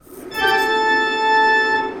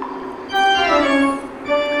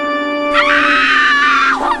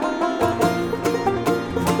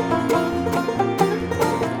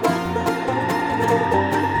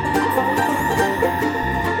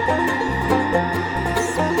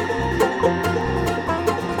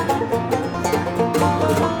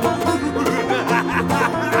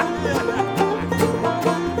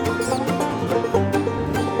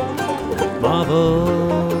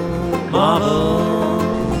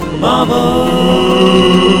Marvel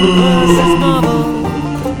versus Marvel.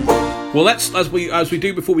 Well, let's, as we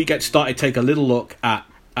do before we get started, take a little look at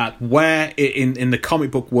where in the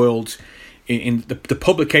comic book world, in the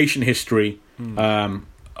publication history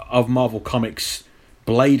of Marvel Comics,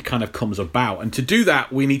 Blade kind of comes about. And to do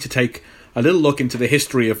that, we need to take a little look into the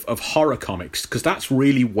history of horror comics, because that's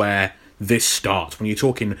really where this starts. When you're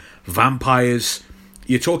talking vampires,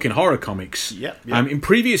 you're talking horror comics. Yep. In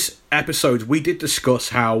previous episodes, we did discuss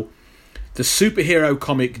how the superhero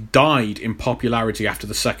comic died in popularity after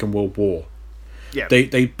the Second World War. Yeah.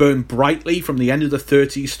 They burned brightly from the end of the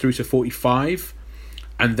 30s through to 45,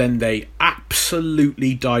 and then they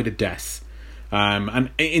absolutely died a death. And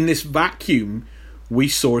in this vacuum, we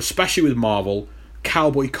saw, especially with Marvel,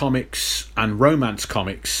 cowboy comics and romance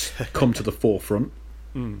comics come to the forefront.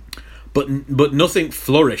 But nothing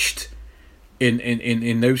flourished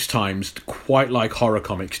in those times quite like horror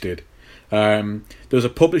comics did. There was a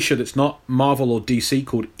publisher that's not Marvel or DC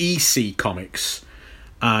called EC Comics,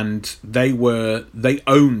 and they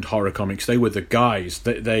owned horror comics. They were the guys.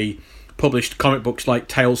 They published comic books like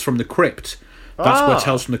Tales from the Crypt. That's where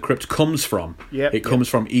Tales from the Crypt comes from. It comes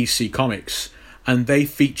from EC Comics, and they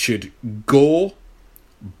featured gore,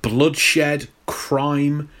 bloodshed,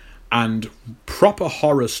 crime, and proper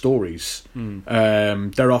horror stories.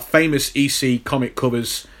 There are famous EC comic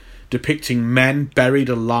covers depicting men buried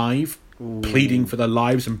alive, pleading for their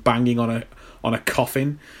lives and banging on a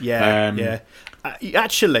coffin.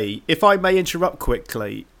 Actually, if I may interrupt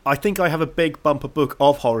quickly, I think I have a big bumper book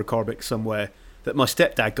of horror comics somewhere that my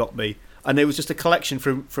stepdad got me, and it was just a collection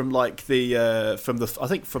from the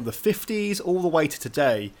 50s all the way to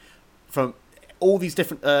today, from all these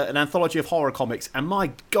different an anthology of horror comics, and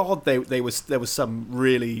my God, there was some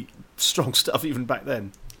really strong stuff even back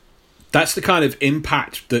then. That's the kind of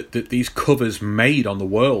impact that these covers made on the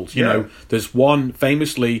world. You know, there's one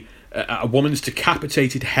famously, a woman's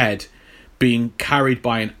decapitated head being carried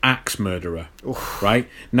by an axe murderer. Oof. Right?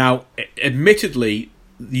 Now, admittedly,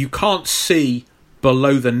 you can't see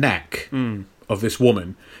below the neck of this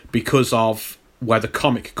woman because of where the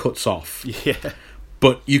comic cuts off. Yeah.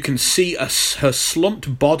 But you can see her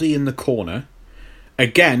slumped body in the corner.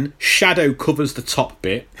 Again, shadow covers the top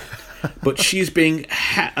bit. But she's being,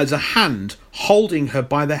 as a hand, holding her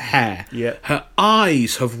by the hair. Yeah. Her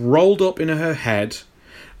eyes have rolled up in her head.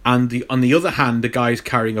 And on the other hand, the guy's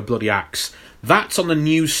carrying a bloody axe. That's on the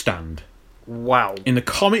newsstand. Wow. In the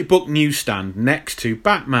comic book newsstand next to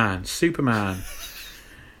Batman, Superman.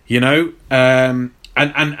 You know? And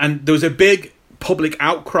there was a big public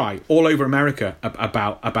outcry all over America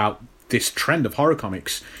about this trend of horror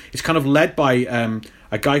comics. It's kind of led by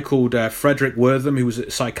a guy called Frederick Wortham, who was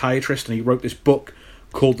a psychiatrist, and he wrote this book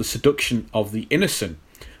called The Seduction of the Innocent,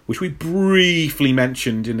 which we briefly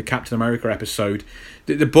mentioned in the Captain America episode.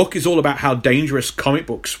 The book is all about how dangerous comic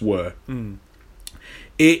books were.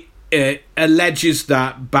 It alleges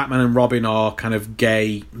that Batman and Robin are kind of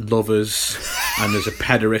gay lovers, and there's a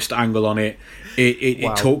pederast angle on it.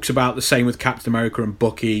 It talks about the same with Captain America and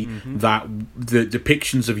Bucky, that the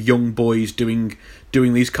depictions of young boys doing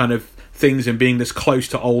these kind of things and being this close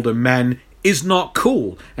to older men is not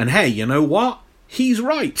cool. And hey, you know what? He's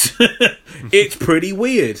right. It's pretty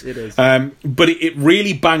weird. It is. But it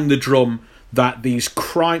really banged the drum that these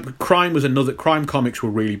crime comics were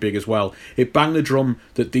really big as well. It banged the drum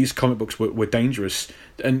that these comic books were dangerous,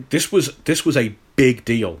 and this was a big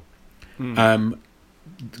deal.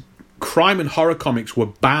 Crime and horror comics were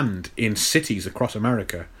banned in cities across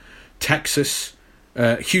America. Texas,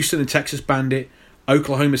 Houston and Texas banned it.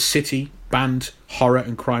 Oklahoma City banned horror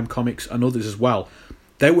and crime comics, and others as well.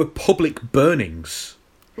 There were public burnings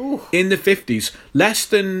in the 50s, less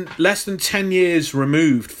than 10 years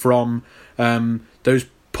removed from those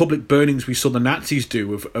public burnings we saw the Nazis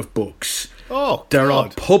do of books. There are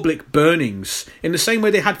public burnings in the same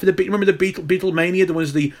way they had for remember the Beatlemania? There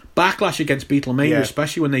was the backlash against Beatlemania,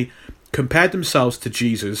 especially when they compared themselves to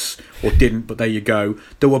Jesus, or didn't, but there you go.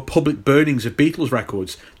 There were public burnings of Beatles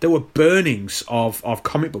records. There were burnings of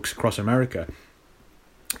comic books across America.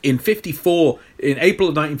 In April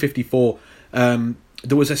of 1954,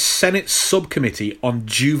 there was a Senate subcommittee on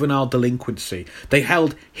juvenile delinquency. They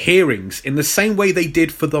held hearings in the same way they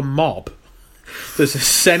did for the mob. There's a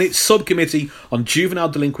Senate subcommittee on juvenile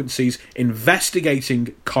delinquencies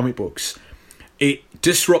investigating comic books. It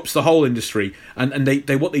disrupts the whole industry, and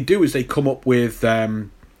they what they do is they come up with the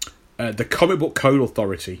Comic Book Code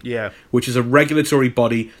Authority, which is a regulatory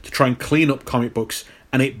body to try and clean up comic books,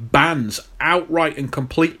 and it bans outright and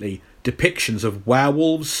completely depictions of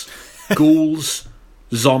werewolves, ghouls,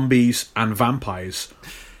 zombies, and vampires.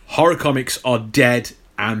 Horror comics are dead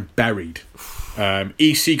and buried.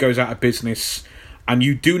 EC goes out of business, and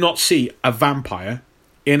you do not see a vampire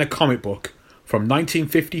in a comic book from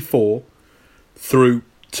 1954 through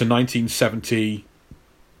to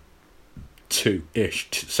 1972-ish,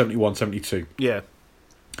 71, 72. Yeah.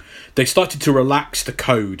 They started to relax the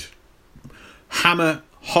code. Hammer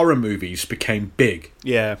horror movies became big.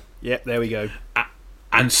 Yeah, there we go.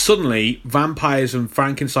 And suddenly, vampires and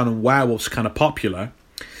Frankenstein and werewolves are kind of popular.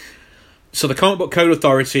 So the Comic Book Code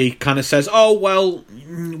Authority kind of says, oh, well,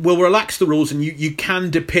 we'll relax the rules and you can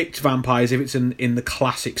depict vampires if it's in the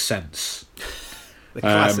classic sense. The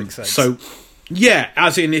classic sense. So, yeah,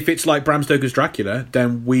 as in if it's like Bram Stoker's Dracula,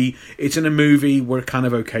 then it's in a movie, we're kind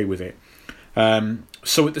of okay with it.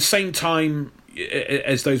 So at the same time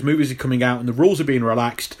as those movies are coming out and the rules are being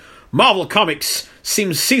relaxed, Marvel Comics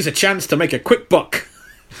sees a chance to make a quick buck.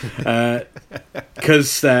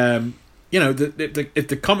 Because... if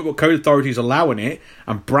the Comic Book Code Authority is allowing it,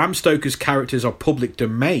 and Bram Stoker's characters are public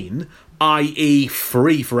domain, i.e.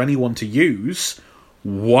 free for anyone to use,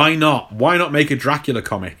 why not? Why not make a Dracula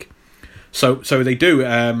comic? So they do.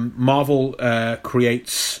 Marvel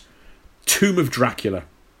creates Tomb of Dracula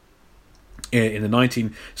in the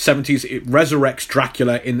 1970s. It resurrects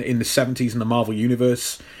Dracula in the 70s in the Marvel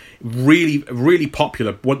Universe. Really, really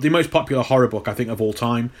popular. The most popular horror book, I think, of all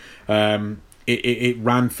time. It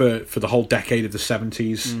ran for the whole decade of the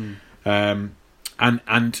 70s. And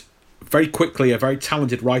very quickly, a very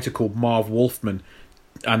talented writer called Marv Wolfman,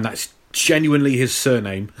 and that's genuinely his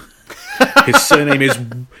surname. His surname is,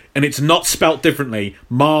 and it's not spelt differently,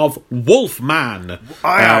 Marv Wolfman.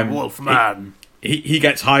 I am Wolfman. He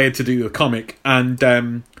gets hired to do the comic,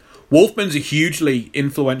 and Wolfman's a hugely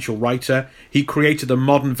influential writer. He created a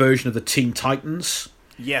modern version of the Teen Titans.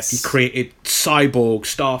 Yes. He created Cyborg,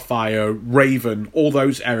 Starfire, Raven, all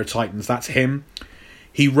those era Titans. That's him.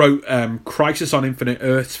 He wrote Crisis on Infinite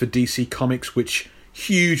Earths for DC Comics, which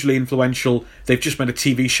hugely influential. They've just made a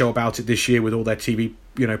TV show about it this year with all their TV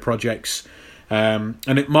projects. And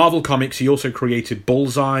at Marvel Comics, he also created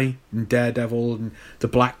Bullseye and Daredevil and the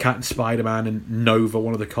Black Cat and Spider-Man and Nova,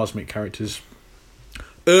 one of the cosmic characters.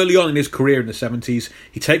 Early on in his career in the 70s,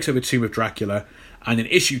 he takes over Tomb of Dracula, and in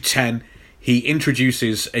issue 10... he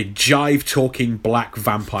introduces a jive-talking black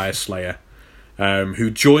vampire slayer who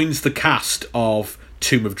joins the cast of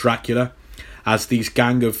Tomb of Dracula as these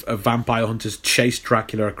gang of vampire hunters chase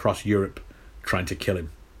Dracula across Europe trying to kill him.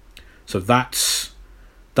 So that's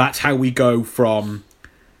how we go from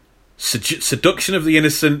seduction of the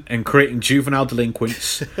innocent and creating juvenile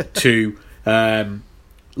delinquents to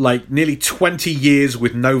nearly 20 years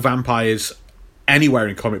with no vampires anywhere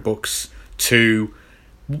in comic books to...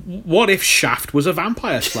 what if Shaft was a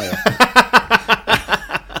vampire slayer?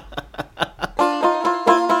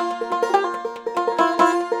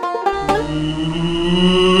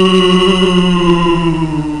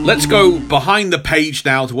 Let's go behind the page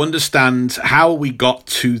now to understand how we got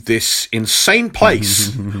to this insane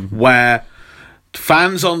place where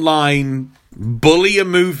fans online bully a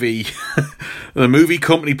movie, the movie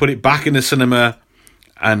company put it back in the cinema,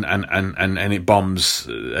 and it bombs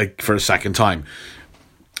for a second time.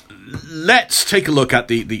 Let's take a look at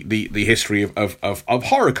the history of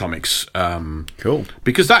horror comics. Cool.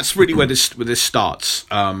 Because that's really where this starts.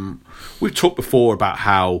 We've talked before about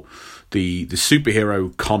how the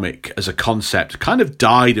superhero comic as a concept kind of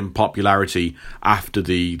died in popularity after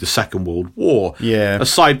the Second World War. Yeah.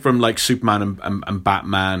 Aside from like Superman and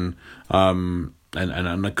Batman and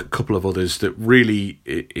a couple of others that really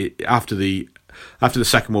after the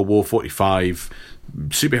Second World War, 45,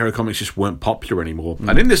 superhero comics just weren't popular anymore.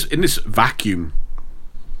 And in this vacuum,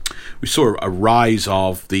 we saw a rise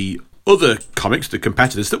of the other comics, the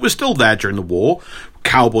competitors that were still there during the war.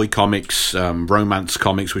 Cowboy comics, romance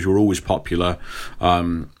comics, which were always popular.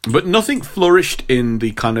 But nothing flourished in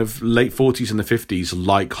the kind of late 40s and the 50s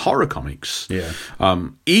like horror comics. Yeah.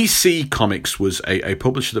 EC Comics was a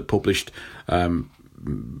publisher that published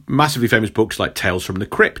massively famous books like Tales from the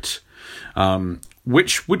Crypt,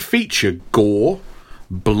 which would feature gore,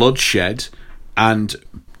 bloodshed, and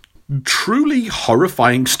truly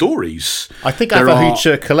horrifying stories. I think I have a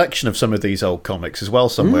feature collection of some of these old comics as well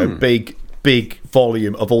somewhere. Big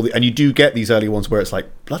volume of all the... And you do get these early ones where it's like,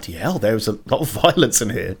 bloody hell, there's a lot of violence in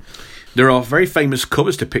here. There are very famous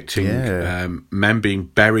covers depicting men being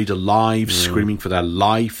buried alive, screaming for their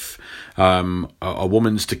life. A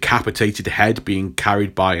woman's decapitated head being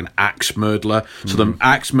carried by an axe murderer. So the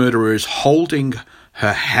axe murderer is holding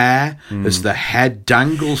her hair, as the head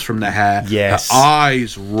dangles from the hair, Yes. her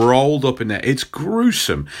eyes rolled up in there. It's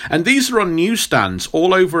gruesome. And these are on newsstands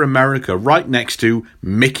all over America, right next to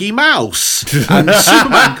Mickey Mouse and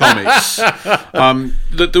Superman comics.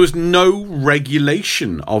 That there was no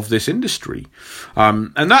regulation of this industry.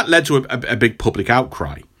 And that led to a big public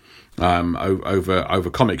outcry over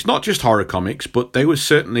comics. Not just horror comics, but they were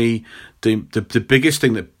certainly the biggest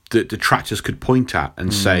thing that detractors could point at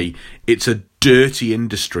and say, it's a dirty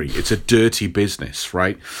industry, it's a dirty business,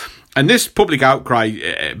 right? And this public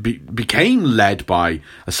outcry became led by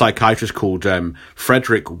a psychiatrist called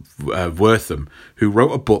Frederick Wertham, who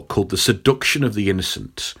wrote a book called The Seduction of the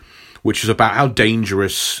Innocent, which was about how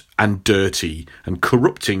dangerous and dirty and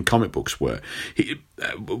corrupting comic books were.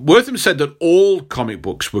 Wertham said that all comic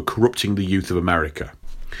books were corrupting the youth of America.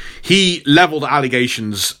 He leveled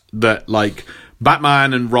allegations that, like,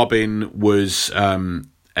 Batman and Robin was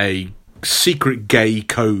a secret gay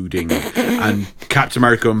coding, and Captain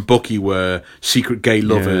America and Bucky were secret gay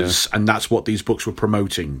lovers, and that's what these books were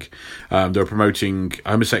promoting. They were promoting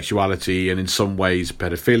homosexuality and in some ways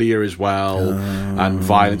pedophilia as well, and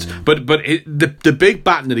violence. But the big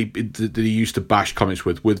baton that he used to bash comics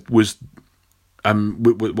with was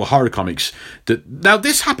horror comics. Now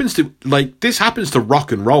this happens to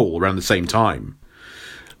rock and roll around the same time.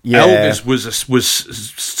 Yeah. Elvis was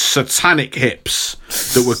satanic hips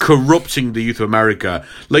that were corrupting the youth of America.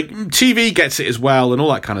 Like, TV gets it as well, and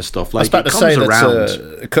all that kind of stuff. Like, I was about to say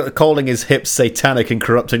that calling his hips satanic and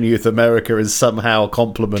corrupting youth of America is somehow a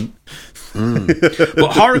compliment.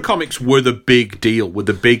 But horror comics were the big deal, were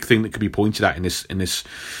the big thing that could be pointed at in this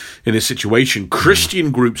situation. Christian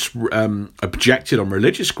groups objected on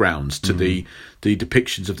religious grounds to the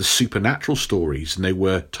depictions of the supernatural stories, and they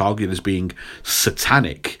were targeted as being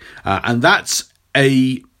satanic. And that's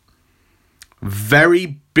a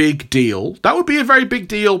very big deal. That would be a very big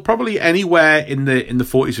deal probably anywhere in the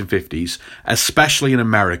 40s and 50s, especially in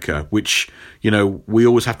America, which, you know, we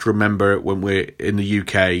always have to remember when we're in the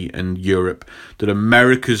UK and Europe, that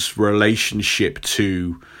America's relationship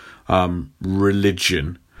to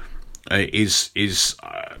religion is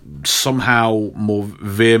somehow more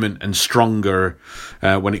vehement and stronger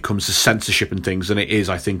when it comes to censorship and things than it is,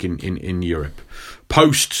 I think, in Europe.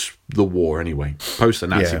 Post the war, anyway. Post the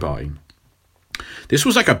Nazi buying. This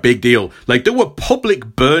was like a big deal. Like, there were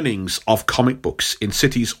public burnings of comic books in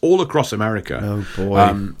cities all across America. Oh,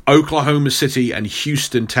 boy. Oklahoma City and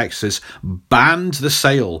Houston, Texas banned the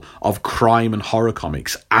sale of crime and horror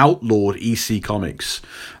comics, outlawed EC Comics.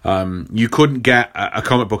 You couldn't get a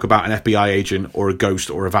comic book about an FBI agent or a ghost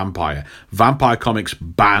or a vampire. Vampire comics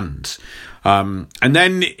banned. And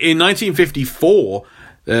then in 1954...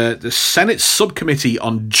 the Senate subcommittee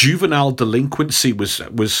on juvenile delinquency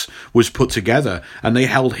was put together, and they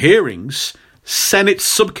held hearings, Senate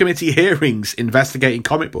subcommittee hearings investigating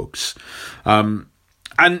comic books. And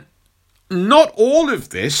not all of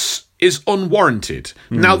this is unwarranted.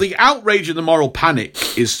 Now, the outrage and the moral panic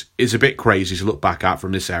is a bit crazy to look back at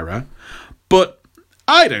from this era, but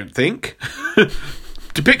I don't think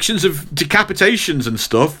depictions of decapitations and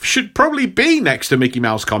stuff should probably be next to Mickey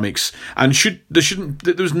Mouse comics, and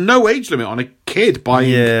there's no age limit on a kid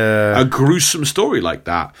buying a gruesome story like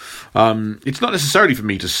that. It's not necessarily for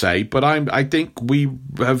me to say, but I think we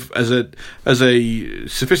have, as a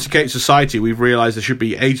sophisticated society, we've realised there should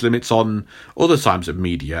be age limits on other types of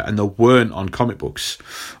media, and there weren't on comic books.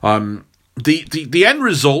 The end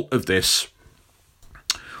result of this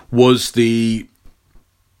was the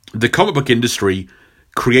comic book industry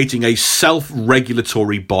creating a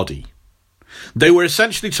self-regulatory body. They were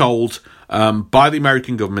essentially told by the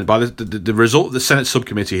American government, by the result of the Senate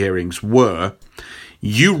subcommittee hearings were,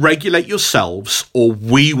 you regulate yourselves or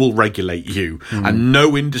we will regulate you. And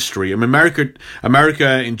no industry, I mean,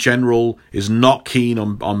 America in general is not keen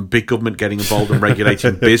on big government getting involved in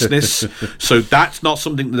regulating business. So that's not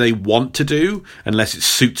something that they want to do unless it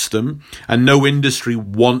suits them. And no industry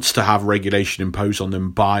wants to have regulation imposed on them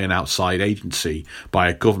by an outside agency, by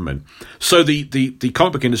a government. So the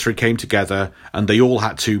comic book industry came together, and they all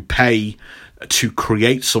had to pay to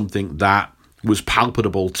create something that was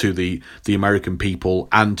palpable to the American people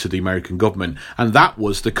and to the American government, and that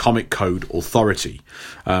was the Comic Code Authority,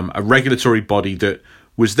 a regulatory body that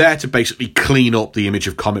was there to basically clean up the image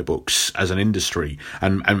of comic books as an industry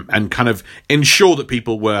and kind of ensure that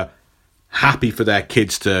people were happy for their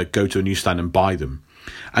kids to go to a newsstand and buy them.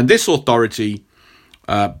 And this authority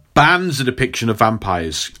bans the depiction of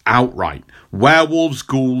vampires outright. Werewolves,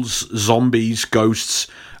 ghouls, zombies, ghosts,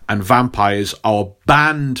 and vampires are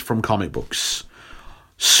banned from comic books.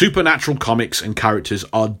 supernatural comics and characters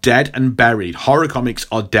are dead and buried. Horror comics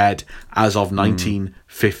are dead as of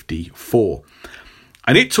 1954.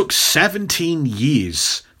 And it took 17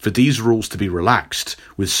 years for these rules to be relaxed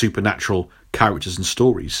with supernatural characters and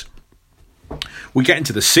stories. We get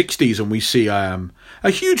into the 60s and we see a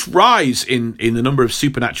huge rise in the number of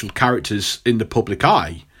supernatural characters in the public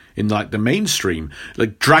eye, in like the mainstream.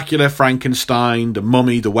 Like Dracula, Frankenstein, the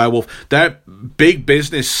Mummy, the Werewolf. They're big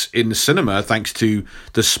business in the cinema thanks to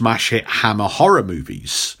the smash hit Hammer horror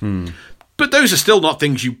movies. But those are still not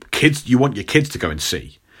things you want your kids to go and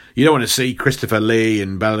see. You don't want to see Christopher Lee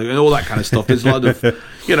and Bella and all that kind of stuff. There's a lot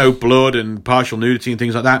of, blood and partial nudity and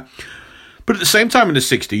things like that. But at the same time in the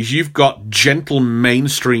 60s, you've got gentle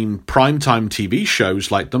mainstream primetime TV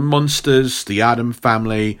shows like The Munsters, The Addams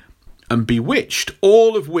Family, and Bewitched,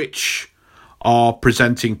 all of which are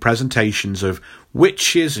presenting presentations of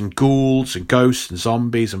witches and ghouls and ghosts and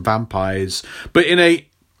zombies and vampires. But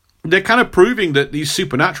they're kind of proving that these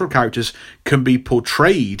supernatural characters can be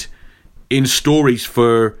portrayed in stories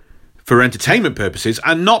for entertainment purposes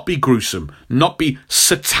and not be gruesome, not be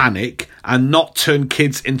satanic, and not turn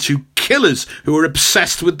kids into killers who are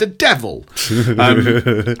obsessed with the devil.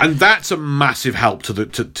 And that's a massive help to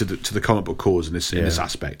the comic book cause in this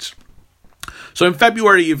aspect. So in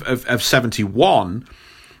February of 71,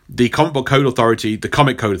 the Comic Code Authority,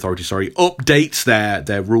 updates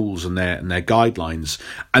their rules and their guidelines,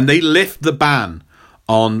 and they lift the ban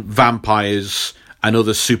on vampires and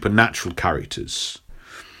other supernatural characters.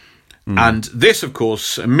 And this, of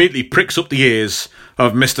course, immediately pricks up the ears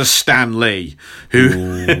of Mr. Stan Lee,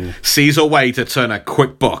 who sees a way to turn a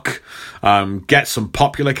quick buck, get some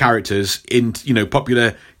popular characters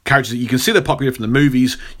popular characters that you can see they're popular from the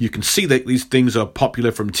movies. You can see that these things are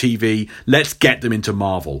popular from TV. Let's get them into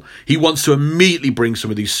Marvel. He wants to immediately bring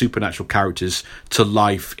some of these supernatural characters to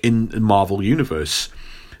life in the Marvel universe.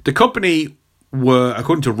 The company were,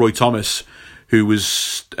 according to Roy Thomas, who was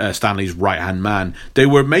Stan Lee's right-hand man, they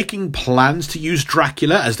were making plans to use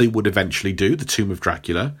Dracula, as they would eventually do. The Tomb of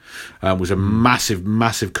Dracula was a massive,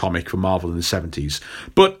 massive comic for Marvel in the 70s.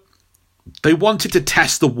 But they wanted to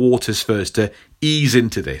test the waters first, to ease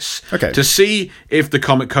into this, to see if the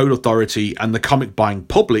Comic Code Authority and the comic buying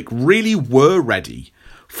public really were ready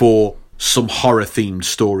for some horror-themed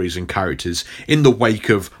stories and characters in the wake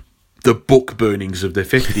of the book burnings of the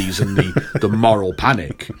 50s and the moral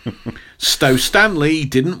panic. So Stan Lee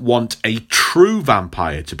didn't want a true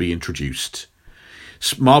vampire to be introduced.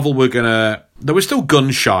 Marvel they were still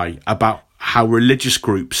gun-shy about how religious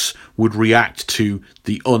groups would react to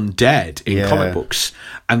the undead in comic books.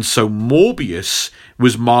 And so Morbius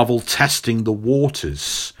was Marvel testing the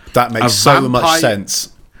waters. That makes so much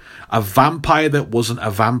sense. A vampire that wasn't a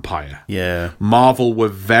vampire. Yeah. Marvel were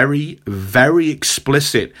very, very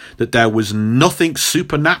explicit that there was nothing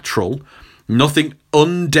supernatural, nothing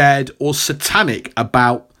undead or satanic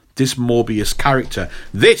about this Morbius character.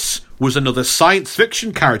 This was another science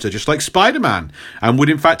fiction character, just like Spider-Man, and would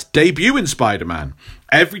in fact debut in Spider-Man.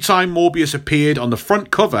 Every time Morbius appeared on the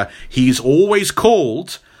front cover, he's always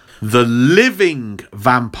called the living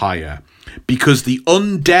vampire, because the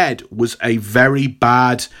undead was a very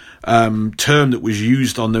bad term that was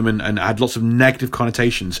used on them and had lots of negative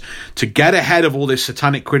connotations. To get ahead of all this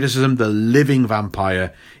satanic criticism, the living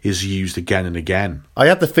vampire is used again and again. I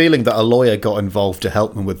had the feeling that a lawyer got involved to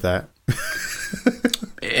help them with that.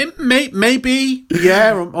 It maybe,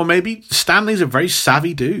 or maybe Stanley's a very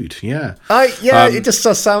savvy dude. Yeah, it just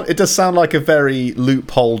does sound. It does sound like a very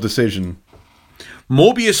loophole decision.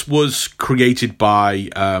 Morbius was created by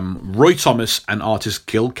Roy Thomas and artist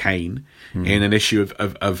Gil Kane in an issue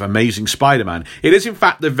of Amazing Spider-Man. It is, in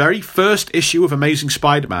fact, the very first issue of Amazing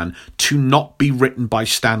Spider-Man to not be written by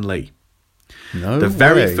Stan Lee. The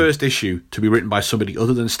very first issue to be written by somebody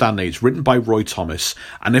other than Stan Lee. It's written by Roy Thomas.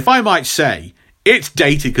 And if I might say, it's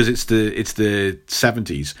dated because it's the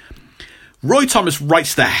 70s. Roy Thomas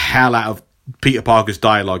writes the hell out of Peter Parker's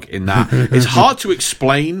dialogue in that. It's hard to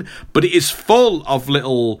explain, but it is full of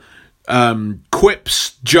little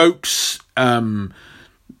quips, jokes,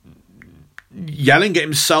 yelling at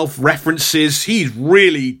himself, references. He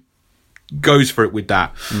really goes for it with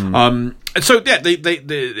that. And so, they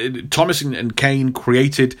Thomas and Kane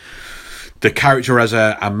created the character as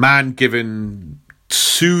a man given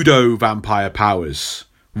pseudo vampire powers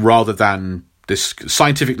rather than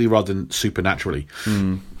scientifically rather than supernaturally.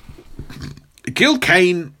 Gil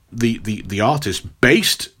Kane, the artist,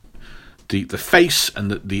 based the face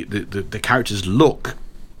and the character's look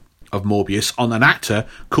of Morbius on an actor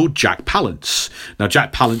called Jack Palance. Now,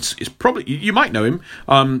 Jack Palance is probably, you might know him.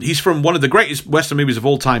 He's from one of the greatest Western movies of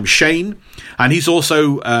all time, Shane, and he's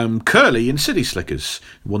also Curly in City Slickers.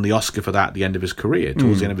 He won the Oscar for that at the end of his career,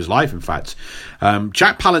 towards the end of his life, in fact.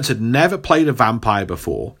 Jack Palance had never played a vampire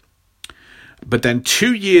before. But then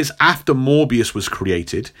 2 years after Morbius was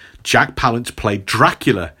created, Jack Palance played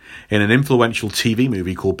Dracula in an influential TV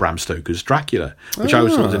movie called Bram Stoker's Dracula, which I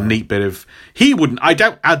always thought was a neat bit of... I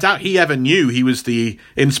doubt he ever knew he was the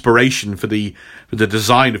inspiration for the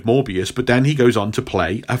design of Morbius, but then he goes on to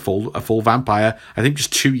play a full vampire, I think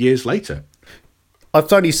just 2 years later.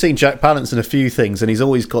 I've only seen Jack Palance in a few things, and he's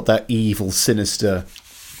always got that evil, sinister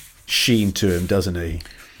sheen to him, doesn't he?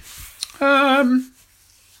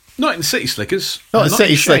 Not in City Slickers. Not in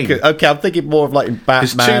City Slickers. Okay, I'm thinking more of like in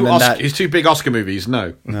Batman and that. His two big Oscar movies,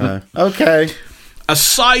 no. Okay. A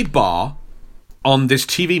sidebar on this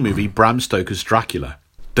TV movie, Bram Stoker's Dracula,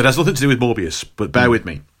 that has nothing to do with Morbius, but bear with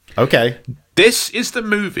me. Okay. This is the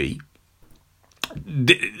movie...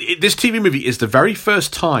 This TV movie is the very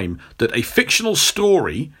first time that a fictional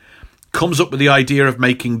story comes up with the idea of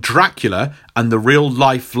making Dracula and the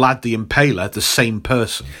real-life Vlad the Impaler the same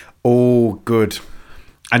person. Oh, good.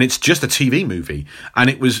 And it's just a TV movie, and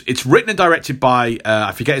it's written and directed by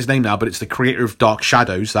I forget his name now, but it's the creator of Dark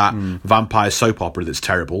Shadows, that vampire soap opera that's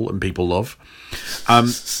terrible and people love, and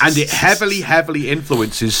it heavily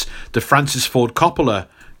influences the Francis Ford Coppola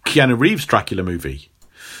Keanu Reeves Dracula movie.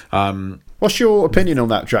 What's your opinion on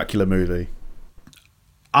that Dracula movie?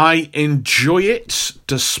 I enjoy it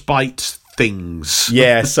despite things.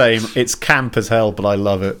 Yeah, same. It's camp as hell, but I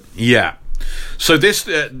love it. Yeah. So this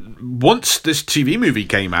once this TV movie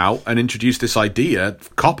came out and introduced this idea,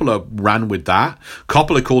 Coppola ran with that.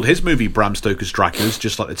 Coppola called his movie Bram Stoker's Dracula,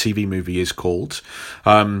 just like the TV movie is called.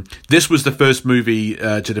 This was the first movie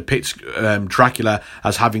to depict Dracula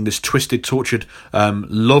as having this twisted, tortured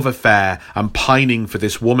love affair and pining for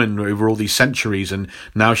this woman over all these centuries, and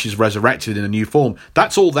now she's resurrected in a new form.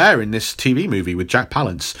 That's all there in this TV movie with Jack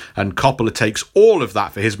Palance, and Coppola takes all of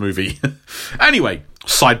that for his movie. Anyway,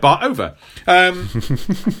 sidebar over.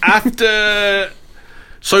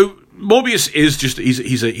 So Morbius is just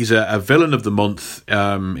he's a villain of the month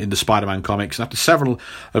in the Spider-Man comics, and after several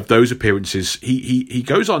of those appearances, he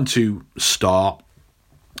goes on to star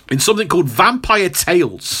in something called Vampire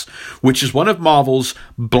Tales, which is one of Marvel's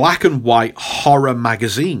black and white horror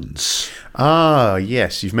magazines. Ah,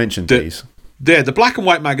 yes, you've mentioned these. The black and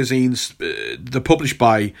white magazines, they're published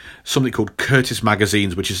by something called Curtis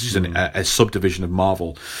Magazines, which is just a subdivision of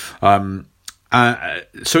Marvel. So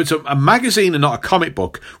it's a magazine and not a comic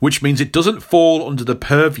book, which means it doesn't fall under the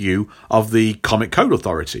purview of the Comic Code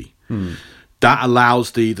Authority. That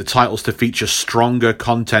allows the titles to feature stronger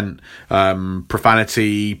content,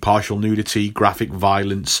 profanity, partial nudity, graphic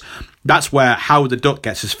violence. That's where Howard the Duck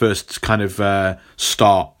gets his first kind of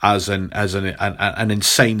start as an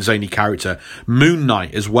insane, zany character. Moon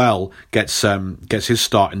Knight as well gets his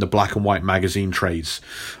start in the black and white magazine trades,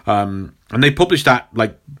 and they published that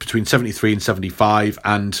like between 73 and 75,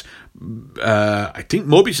 and I think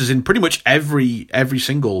Morbius is in pretty much every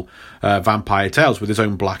single Vampire Tales with his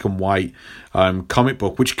own black and white comic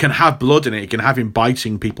book, which can have blood in it. It can have him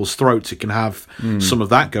biting people's throats. It can have some of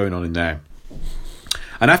that going on in there.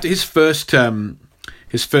 And after his first kind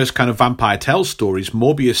of Vampire Tales stories,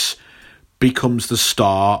 Morbius becomes the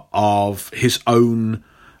star of his own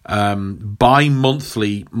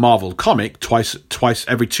bi-monthly Marvel comic, twice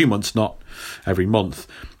every 2 months, not every month,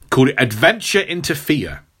 called Adventure into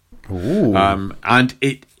Fear. Ooh. And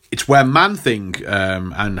it's where Man-Thing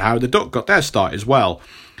and Howard the Duck got their start as well.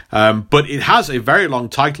 But it has a very long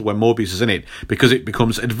title when Morbius is in it, because it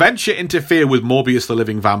becomes Adventure into Fear with Morbius the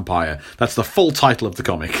Living Vampire. That's the full title of the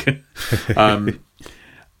comic.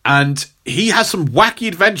 And he has some wacky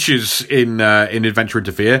adventures in Adventure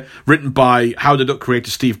into Fear, written by Howard the Duck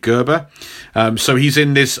creator Steve Gerber. So he's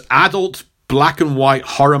in this adult black and white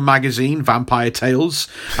horror magazine, Vampire Tales,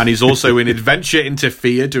 and he's also in Adventure into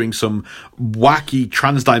Fear, doing some wacky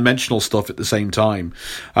trans-dimensional stuff at the same time.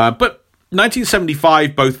 But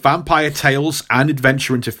 1975, both Vampire Tales and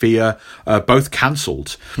Adventure into Fear both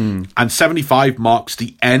cancelled. And 75 marks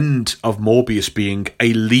the end of Morbius being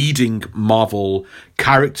a leading Marvel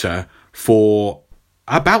character for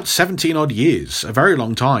about 17 odd years, a very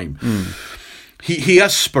long time. He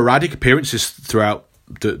has sporadic appearances throughout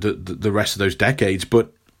the rest of those decades,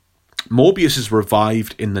 but Morbius is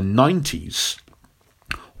revived in the 90s,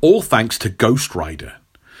 all thanks to Ghost Rider.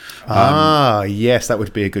 Yes, that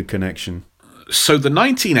would be a good connection. So the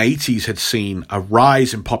 1980s had seen a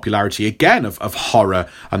rise in popularity again of horror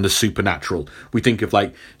and the supernatural. We think of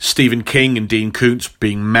like Stephen King and Dean Koontz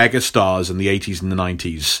being megastars in the 80s and the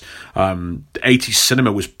 90s. The 80s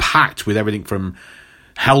cinema was packed with everything from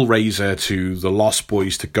Hellraiser to The Lost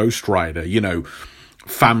Boys to Ghost Rider, you know,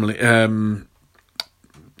 family,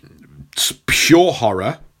 pure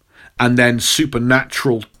horror, and then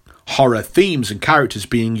supernatural horror themes and characters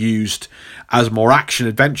being used as more action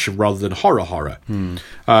adventure rather than horror.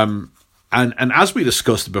 And as we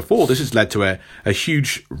discussed before, this has led to a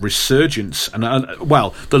huge resurgence and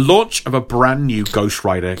the launch of a brand new Ghost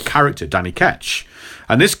Rider character, Danny Ketch.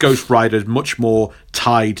 And this Ghost Rider is much more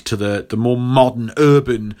tied to the more modern,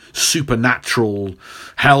 urban, supernatural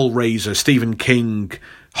Hellraiser, Stephen King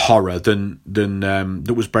horror than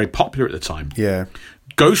that was very popular at the time. Yeah.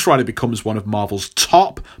 Ghost Rider becomes one of Marvel's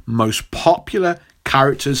top, most popular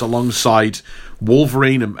characters alongside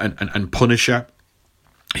Wolverine and Punisher.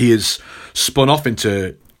 He is spun off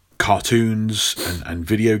into cartoons and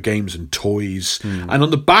video games and toys. And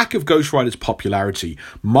on the back of Ghost Rider's popularity,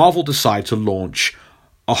 Marvel decided to launch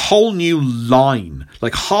a whole new line,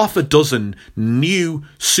 like half a dozen new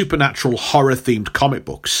supernatural horror-themed comic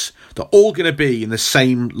books. They're all going to be in the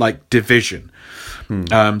same like division.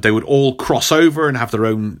 They would all cross over and have their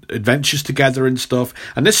own adventures together and stuff.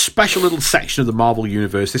 And this special little section of the Marvel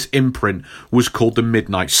Universe, this imprint, was called the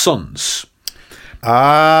Midnight Suns.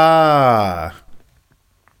 Ah.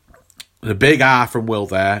 The big R from Will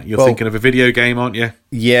there. You're thinking of a video game, aren't you?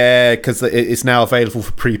 Yeah, because it's now available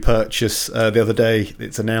for pre-purchase. The other day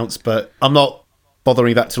it's announced, but I'm not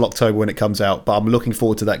bothering that till October when it comes out. But I'm looking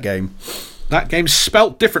forward to that game. That game's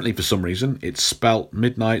spelt differently for some reason. It's spelt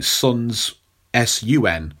Midnight Suns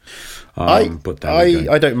SUN. But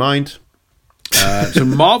I don't mind. So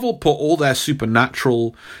Marvel put all their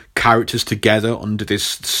supernatural characters together under this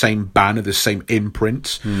same banner, this same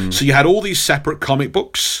imprint. So you had all these separate comic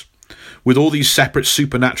books with all these separate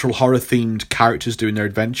supernatural horror-themed characters doing their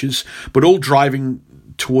adventures, but all driving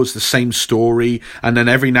towards the same story. And then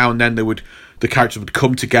every now and then the characters would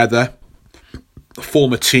come together,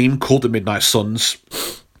 form a team called the Midnight Suns,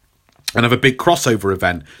 and have a big crossover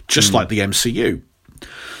event, just like the MCU.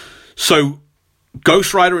 So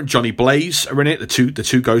Ghost Rider and Johnny Blaze are in it, the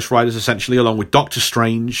two Ghost Riders essentially, along with Doctor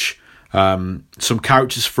Strange, some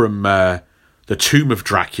characters from the Tomb of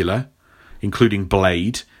Dracula, including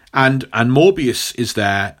Blade, and Morbius is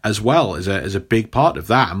there as well as a big part of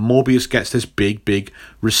that. And Morbius gets this big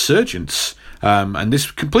resurgence and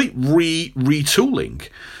this complete retooling.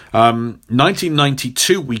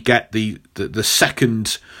 1992, we get the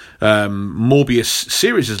second Morbius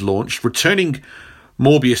series is launched, returning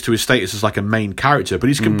Morbius to his status as like a main character, but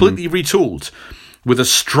he's completely retooled with a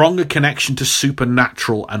stronger connection to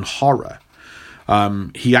supernatural and horror.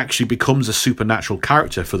 He actually becomes a supernatural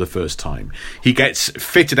character for the first time. He gets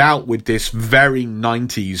fitted out with this very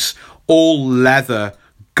 90s all leather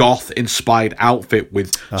goth inspired outfit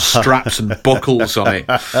with straps and buckles on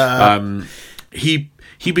it. He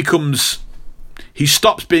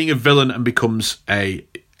stops being a villain and becomes a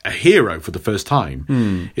hero for the first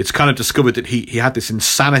time. It's kind of discovered that he had this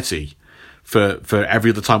insanity for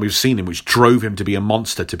every other time we've seen him, which drove him to be a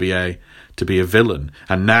monster, to be a villain.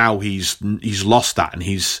 And now he's lost that, and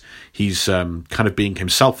he's kind of being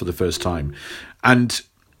himself for the first time. And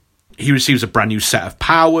he receives a brand new set of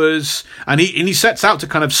powers, and he sets out to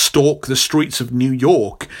kind of stalk the streets of New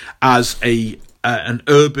York as an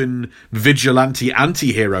urban vigilante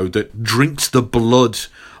anti-hero that drinks the blood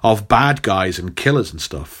of bad guys and killers and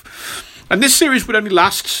stuff. And this series would only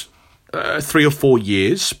last 3 or 4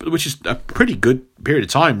 years, which is a pretty good period of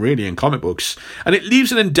time, really, in comic books. And it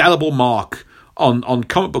leaves an indelible mark on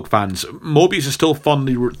comic book fans. Morbius is still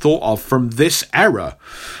fondly thought of from this era,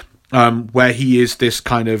 where he is this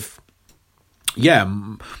kind of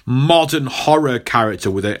modern horror character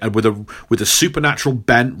with a supernatural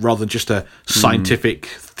bent rather than just a scientific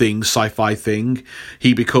thing, sci-fi thing.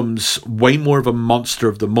 He becomes way more of a monster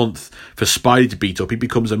of the month for Spidey to beat up. He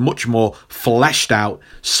becomes a much more fleshed out,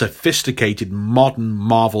 sophisticated, modern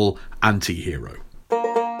Marvel anti-hero.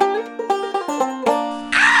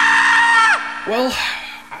 Well,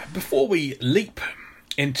 before we leap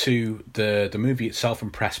into the movie itself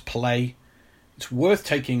and press play, it's worth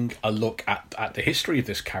taking a look at the history of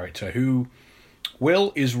this character, who,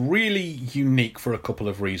 Will, is really unique for a couple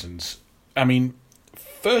of reasons. I mean,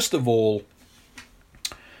 first of all,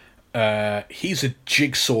 he's a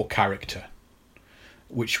jigsaw character,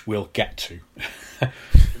 which we'll get to.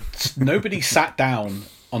 Nobody sat down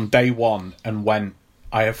on day one and went,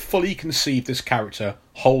 I have fully conceived this character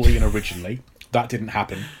wholly and originally. That didn't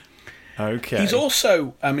happen. Okay. He's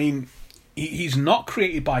also, I mean, he's not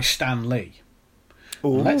created by Stan Lee.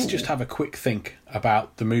 Ooh. Let's just have a quick think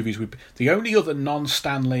about the movies. The only other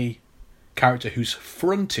non-Stan Lee character who's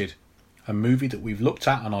fronted a movie that we've looked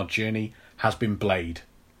at on our journey has been Blade.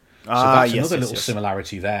 So that's another little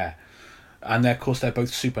similarity there. And of course, they're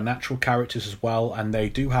both supernatural characters as well, and they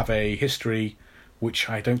do have a history which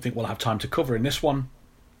I don't think we'll have time to cover in this one.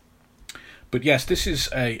 But yes, this is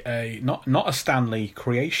not a Stan Lee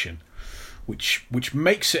creation, which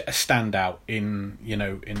makes it a standout in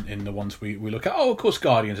the ones we look at. Oh, of course,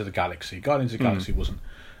 Guardians of the Galaxy. Guardians of the Galaxy wasn't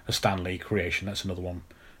a Stan Lee creation. That's another one.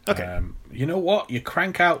 Okay. You know what? You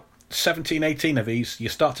crank out 17, 18 of these, you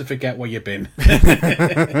start to forget where you've been.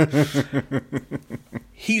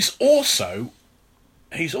 He's also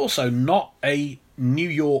not a New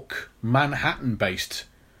York, Manhattan-based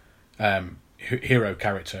hero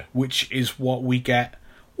character, which is what we get.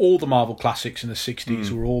 All the Marvel classics in the 60s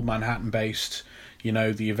were all Manhattan-based. You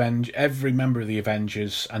know, every member of the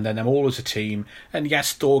Avengers, and then them all as a team. And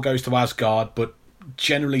yes, Thor goes to Asgard, but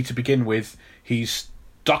generally, to begin with, he's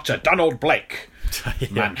Dr. Donald Blake,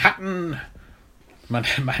 Manhattan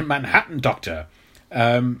Doctor.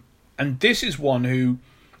 And this is one who,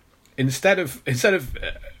 instead of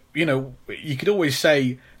you could always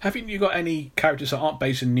say, haven't you got any characters that aren't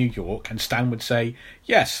based in New York? And Stan would say,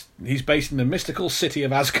 yes, he's based in the mystical city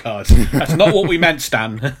of Asgard. That's not what we meant,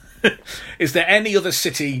 Stan. Is there any other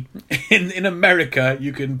city in America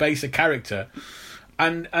you can base a character?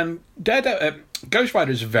 And Ghost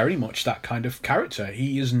Rider is very much that kind of character.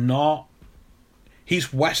 He is not.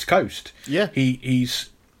 He's West Coast. Yeah. He's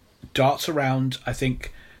darts around, I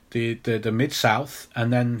think, the Mid-South,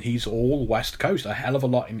 and then he's all West Coast. A hell of a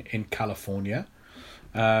lot in California.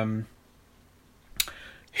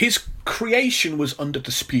 His creation was under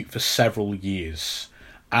dispute for several years.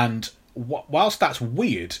 And whilst that's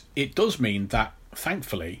weird, it does mean that,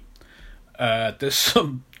 thankfully, there's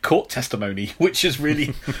some court testimony which has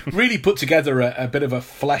really put together a bit of a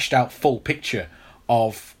fleshed out full picture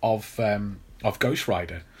of Ghost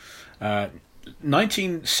Rider.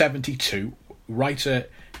 1972, writer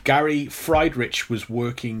Gary Friedrich was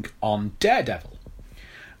working on Daredevil,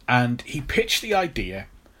 and he pitched the idea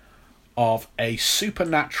of a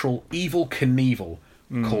supernatural Evel Knievel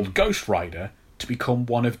called Ghost Rider to become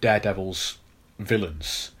one of Daredevil's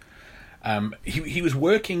villains. He was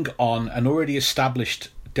working on an already established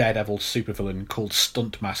Daredevil supervillain called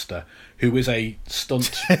Stuntmaster, who is a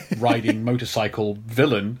stunt riding motorcycle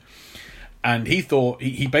villain, and he thought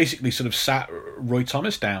he basically sort of sat Roy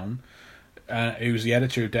Thomas down, who was the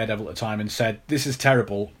editor of Daredevil at the time, and said, "This is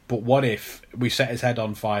terrible, but what if we set his head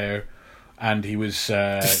on fire and he was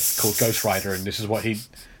called Ghost Rider, and this is what he'd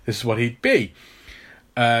be."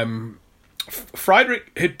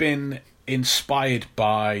 Friedrich had been inspired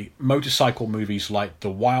by motorcycle movies like The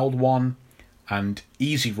Wild One and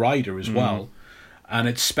Easy Rider as well, and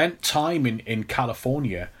had spent time in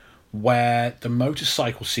California, where the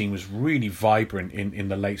motorcycle scene was really vibrant in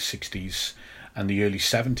the late 60s and the early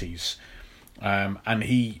 70s. And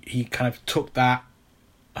he kind of took that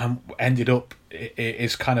and ended up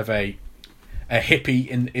as kind of a hippie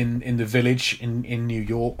in the village in New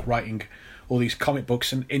York, writing all these comic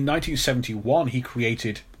books. And in 1971, he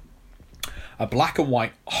created a black and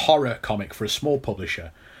white horror comic for a small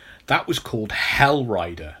publisher that was called Hell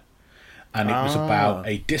Rider. And it was about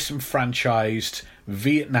a disenfranchised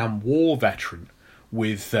Vietnam War veteran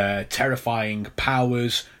with terrifying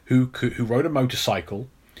powers who rode a motorcycle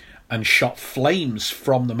and shot flames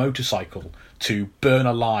from the motorcycle to burn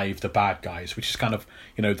alive the bad guys, which is kind of,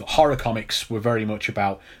 the horror comics were very much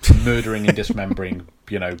about murdering and dismembering,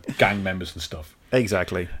 gang members and stuff.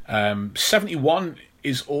 Exactly. 71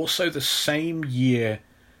 is also the same year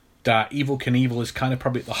that Evel Knievel is kind of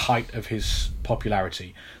probably at the height of his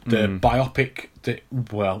popularity. The biopic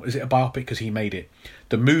is it a biopic because he made it?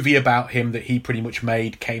 The movie about him that he pretty much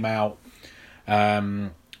made came out,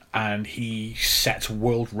 and he sets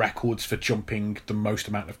world records for jumping the most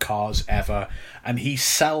amount of cars ever, and he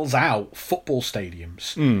sells out football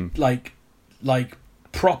stadiums, like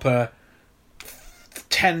proper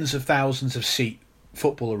tens of thousands of seat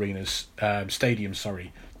football arenas,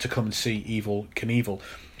 stadiums, to come and see Evel Knievel.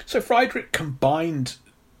 So Friedrich combined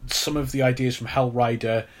some of the ideas from Hell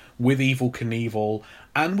Rider with Evel Knievel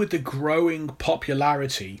and with the growing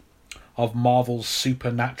popularity of Marvel's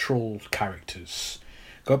supernatural characters.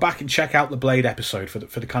 Go back and check out the Blade episode for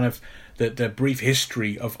the kind of the brief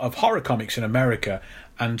history of horror comics in America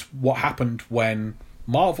and what happened when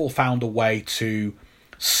Marvel found a way to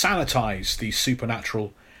sanitize these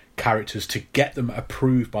supernatural characters to get them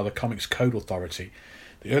approved by the Comics Code Authority.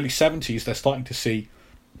 The early 70s, they're starting to see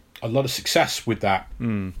a lot of success with that.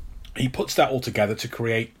 he puts that all together to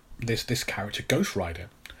create this character, Ghost Rider.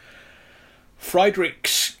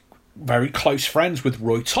 Friedrich's very close friends with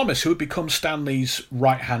Roy Thomas, who had become Stan Lee's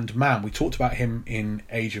right-hand man. We talked about him in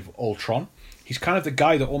Age of Ultron. He's kind of the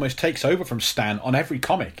guy that almost takes over from Stan on every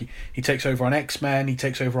comic. He takes over on X-Men, he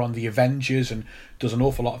takes over on the Avengers, and does an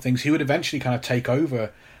awful lot of things. He would eventually kind of take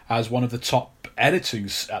over as one of the top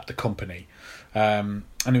editors at the company. And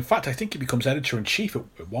in fact, I think he becomes editor-in-chief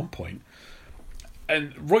at one point.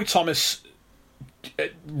 And Roy Thomas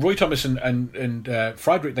and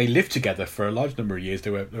Friedrich, they lived together for a large number of years.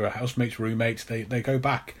 They were housemates, roommates. They go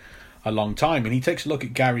back a long time. And he takes a look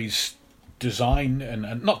at Gary's design,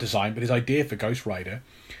 and not design, but his idea for Ghost Rider.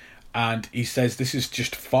 And he says, this is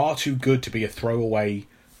just far too good to be a throwaway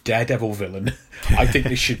Daredevil villain. I think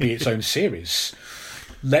this should be its own series.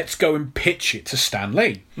 Let's go and pitch it to Stan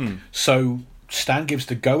Lee. So Stan gives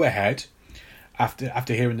the go-ahead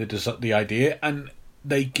after hearing the idea, and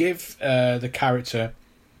they give the character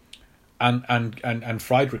and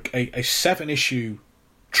Friedrich a 7-issue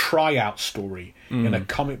tryout story in a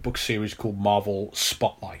comic book series called Marvel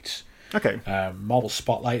Spotlight. Okay. Marvel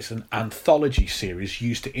Spotlight is an anthology series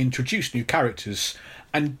used to introduce new characters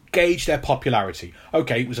and gauge their popularity.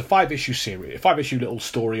 Okay, it was a 5-issue series, a 5-issue little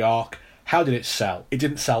story arc. How did it sell? It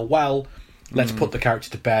didn't sell well. Let's put the character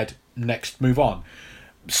to bed. Next, move on.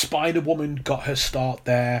 Spider-Woman got her start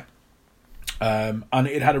there. And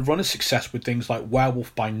it had a run of success with things like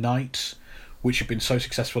Werewolf by Night, which had been so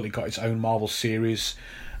successful it got its own Marvel series.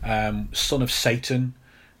 Son of Satan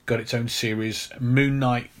got its own series. Moon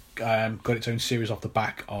Knight got its own series off the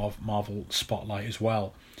back of Marvel Spotlight as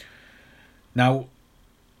well. Now,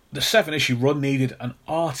 the 7-issue run needed an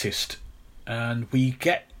artist, and we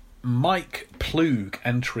get Mike Ploog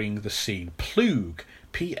entering the scene. Ploog,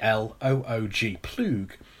 P-L-O-O-G, Ploog.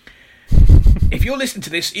 If you're listening to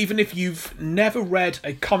this, even if you've never read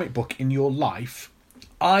a comic book in your life,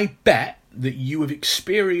 I bet that you have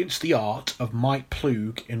experienced the art of Mike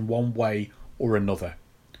Ploog in one way or another.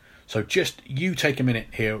 So just you take a minute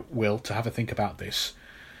here, Will, to have a think about this.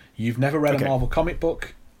 You've never read a Marvel comic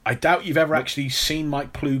book. I doubt you've ever actually seen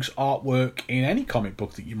Mike Ploog's artwork in any comic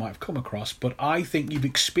book that you might have come across, but I think you've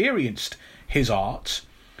experienced his art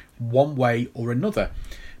one way or another.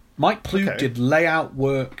 Mike Ploog did layout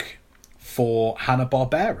work for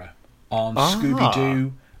Hanna-Barbera on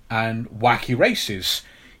Scooby-Doo and Wacky Races.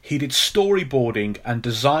 He did storyboarding and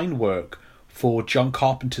design work for John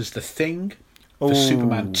Carpenter's The Thing, for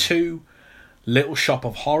Superman 2, Little Shop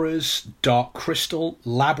of Horrors, Dark Crystal,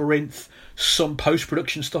 Labyrinth, some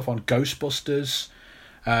post-production stuff on Ghostbusters.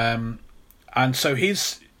 And so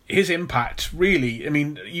his impact really, I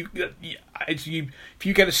mean, if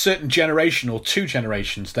you get a certain generation or two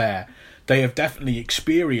generations there, they have definitely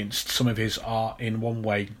experienced some of his art in one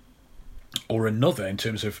way or another in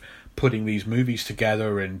terms of putting these movies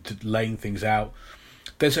together and laying things out.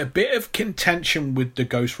 There's a bit of contention with the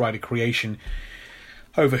Ghost Rider creation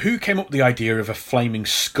over who came up with the idea of a flaming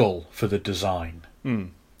skull for the design.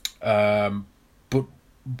 But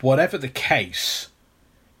whatever the case,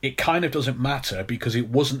 it kind of doesn't matter because it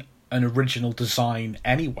wasn't an original design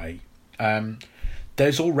anyway.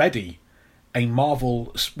 There's already a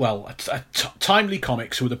Marvel, Timely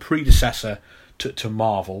Comics, who were the predecessor to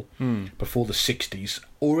Marvel before the 60s,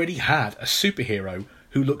 already had a superhero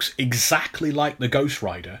who looks exactly like the Ghost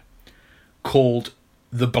Rider called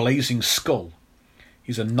the Blazing Skull.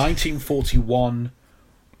 He's a 1941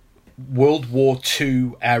 World War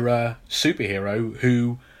II era superhero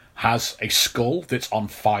who has a skull that's on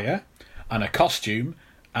fire and a costume,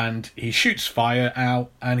 and he shoots fire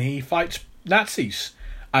out and he fights Nazis.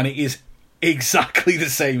 And it is exactly the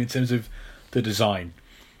same in terms of the design.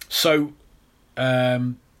 So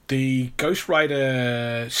the Ghost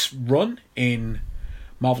Rider run in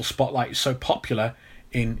Marvel Spotlight is so popular.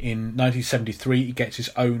 In 1973, he gets his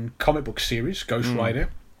own comic book series, Ghost Rider,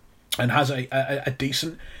 and has a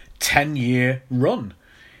decent 10-year run.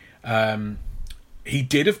 He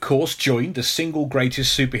did, of course, join the single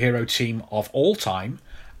greatest superhero team of all time,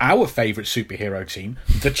 our favourite superhero team,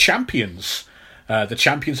 the Champions. The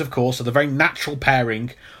Champions, of course, are the very natural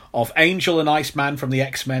pairing of Angel and Iceman from the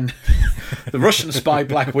X-Men, the Russian spy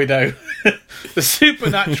Black Widow, the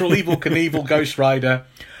supernatural Evel Knievel Ghost Rider,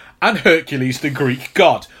 and Hercules, the Greek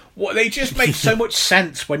god. They just make so much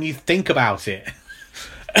sense when you think about it.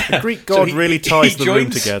 The Greek god really ties the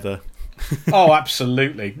room together. Oh,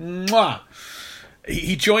 absolutely. Mwah.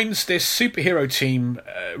 He joins this superhero team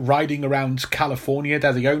riding around California.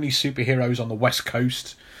 They're the only superheroes on the West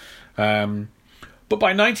Coast. But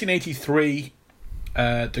by 1983,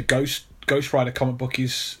 the Ghost Rider comic book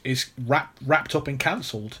is wrapped up and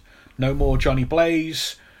cancelled. No more Johnny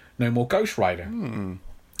Blaze, no more Ghost Rider.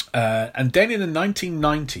 And then in the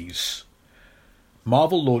 1990s,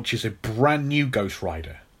 Marvel launches a brand new Ghost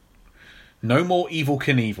Rider. No more Evel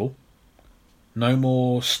Knievel. No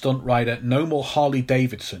more Stunt Rider. No more Harley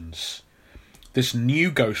Davidsons. This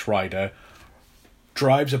new Ghost Rider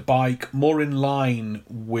drives a bike more in line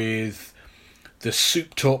with the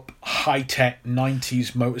souped-up, high-tech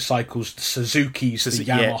 90s motorcycles, the Suzukis, the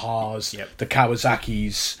Yamahas, the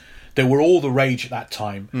Kawasaki's. They were all the rage at that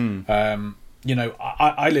time.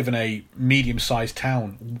 I live in a medium-sized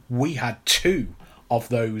town. We had two of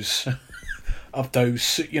those,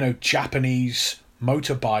 Japanese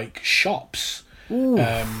motorbike shops.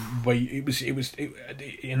 Where it was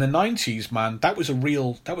in the 90s, man. That was a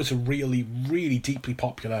really, really deeply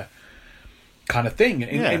popular kind of thing.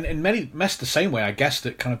 In many the same way, I guess,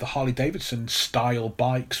 that kind of the Harley Davidson style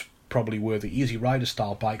bikes probably were the Easy Rider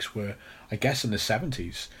style bikes were, I guess, in the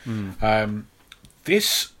 70s.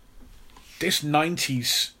 This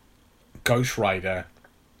 90s Ghost Rider,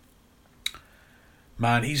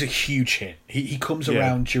 man, he's a huge hit. He comes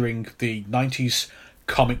around during the 90s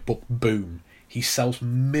comic book boom. He sells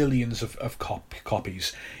millions of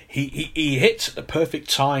copies. He hits at the perfect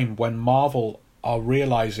time when Marvel are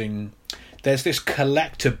realising there's this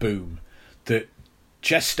collector boom that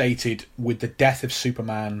gestated with the Death of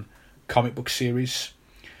Superman comic book series,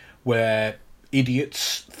 where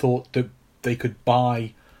idiots thought that they could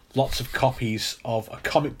buy lots of copies of a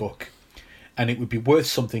comic book and it would be worth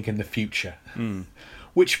something in the future.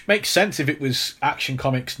 Which makes sense if it was Action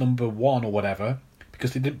Comics #1 or whatever,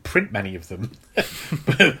 because they didn't print many of them.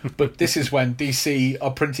 but this is when DC are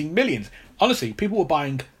printing millions. Honestly, people were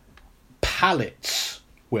buying pallets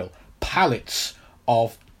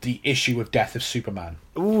of the issue of Death of Superman.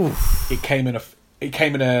 It came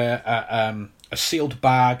in a sealed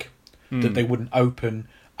bag that they wouldn't open,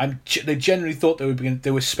 and they generally thought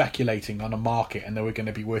they were speculating on a market and they were going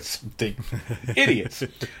to be worth something. Idiots.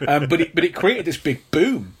 But it created this big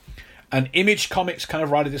boom. And Image Comics kind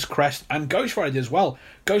of rided this crest, and Ghost Rider as well.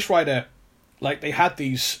 Ghost Rider, like, they had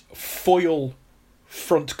these foil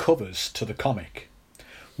front covers to the comic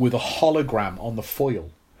with a hologram on the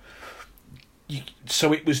foil.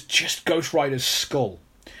 So it was just Ghost Rider's skull.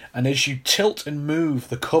 And as you tilt and move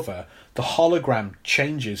the cover, the hologram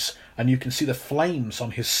changes and you can see the flames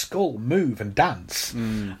on his skull move and dance.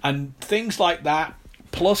 And things like that,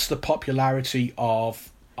 plus the popularity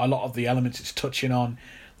of a lot of the elements it's touching on.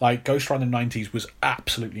 Like, Ghost Rider in the 90s was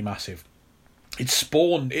absolutely massive. It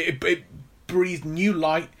spawned, it breathed new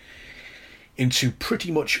light into pretty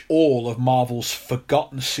much all of Marvel's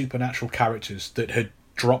forgotten supernatural characters that had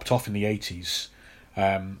dropped off in the 80s.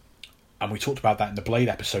 And we talked about that in the Blade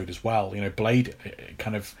episode as well. You know, Blade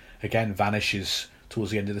kind of, again, vanishes towards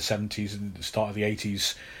the end of the 70s and the start of the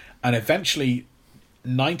 80s. And eventually,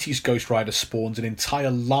 90s Ghost Rider spawns an entire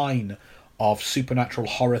line of supernatural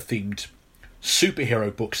horror-themed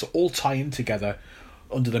superhero books that all tie in together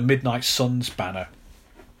under the Midnight Suns banner.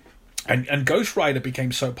 And Ghost Rider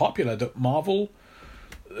became so popular that Marvel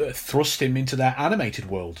thrust him into their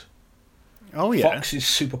animated world. Oh yeah. Fox's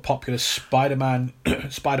super popular Spider-Man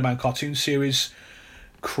cartoon series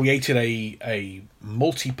created a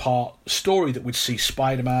multi-part story that would see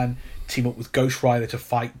Spider-Man team up with Ghost Rider to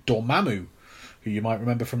fight Dormammu, who you might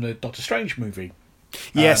remember from the Doctor Strange movie.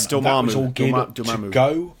 Yes, Dormammu. That was all geared up to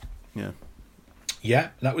go. Yeah,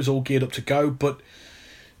 that was all geared up to go, but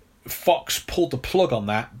Fox pulled the plug on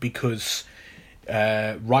that because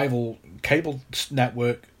rival cable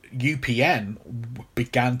network UPN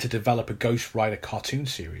began to develop a Ghost Rider cartoon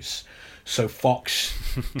series. So Fox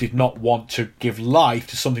did not want to give life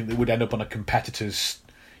to something that would end up on a competitor's,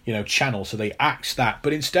 channel. So they axed that.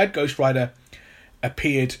 But instead, Ghost Rider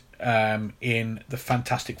appeared in the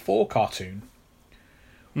Fantastic Four cartoon,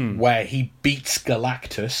 where he beats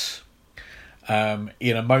Galactus.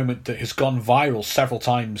 In a moment that has gone viral several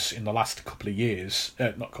times in the last couple of years,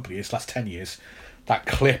 last 10 years, that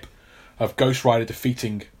clip of Ghost Rider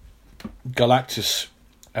defeating Galactus,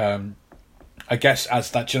 I guess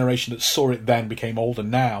as that generation that saw it then became older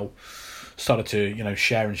now, started to,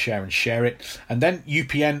 share it. And then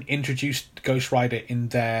UPN introduced Ghost Rider in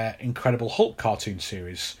their Incredible Hulk cartoon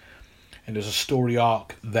series. And there's a story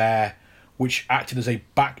arc there which acted as a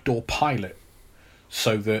backdoor pilot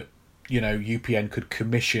so that UPN could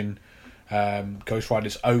commission Ghost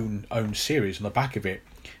Rider's own series on the back of it.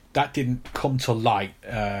 That didn't come to light,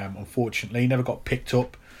 unfortunately. Never got picked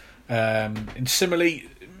up. And similarly,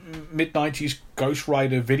 mid-90s Ghost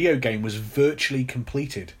Rider video game was virtually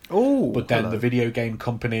completed. But then the video game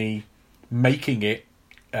company making it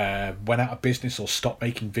went out of business or stopped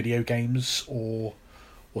making video games or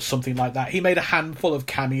or something like that. He made a handful of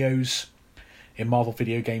cameos in Marvel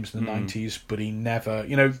video games in the 90s, but he never...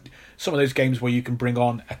 some of those games where you can bring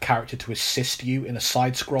on a character to assist you in a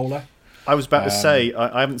side-scroller. I was about to say,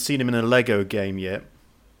 I haven't seen him in a Lego game yet.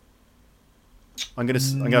 I'm gonna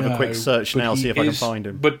have a quick search now, see if I can find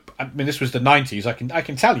him. But I mean, this was the 90s. I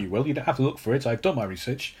can tell you, Will. You don't have to look for it. I've done my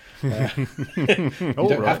research. You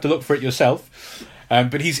don't have to look for it yourself.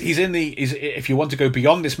 But he's in the. If you want to go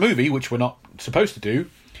beyond this movie, which we're not supposed to do,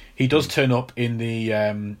 he does turn up in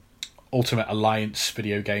the Ultimate Alliance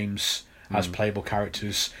video games as playable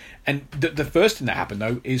characters. And the first thing that happened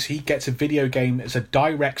though is he gets a video game as a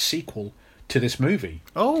direct sequel to this movie.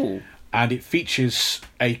 Oh, and it features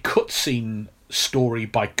a cutscene story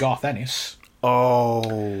by Garth Ennis.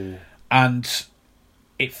 Oh. And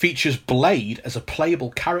it features Blade as a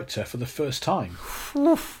playable character for the first time.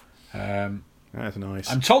 That's nice.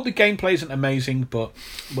 I'm told the gameplay isn't amazing, but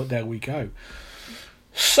there we go.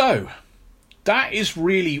 So, that is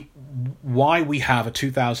really why we have a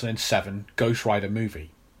 2007 Ghost Rider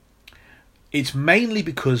movie. It's mainly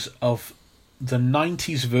because of the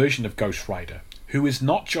 90s version of Ghost Rider, who is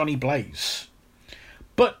not Johnny Blaze.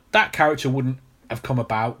 But that character wouldn't have come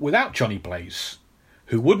about without Johnny Blaze,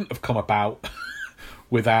 who wouldn't have come about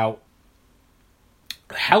without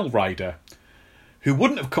Hell Rider, who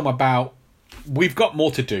wouldn't have come about... We've got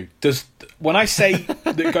more to do. When I say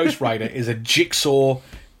that Ghost Rider is a jigsaw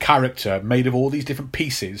character made of all these different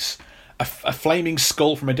pieces, a flaming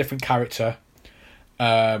skull from a different character,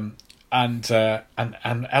 and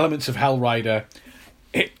elements of Hell Rider...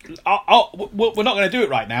 we're not going to do it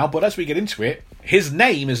right now, but as we get into it, his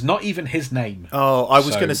name is not even his name. Oh, I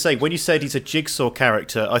was going to say, when you said he's a Jigsaw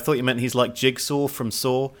character, I thought you meant he's like Jigsaw from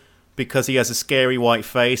Saw, because he has a scary white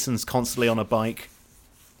face and is constantly on a bike.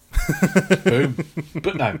 Boom.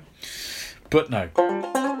 But no.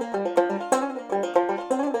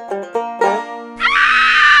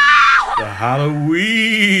 The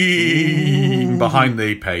Halloween behind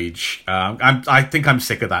the page. I think I'm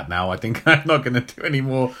sick of that now. I think I'm not going to do any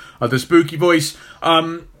more of the spooky voice.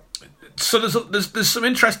 So there's some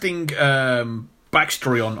interesting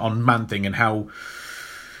backstory on Man-Thing and how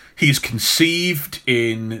he's conceived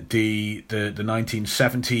in the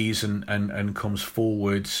 1970s and comes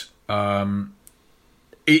forward.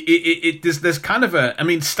 There's kind of a... I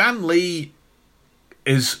mean, Stan Lee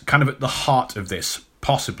is kind of at the heart of this,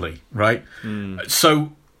 possibly, right?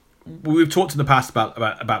 So we've talked in the past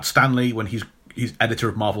about Stan Lee when he's editor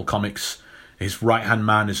of Marvel Comics. His right-hand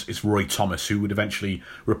man is Roy Thomas, who would eventually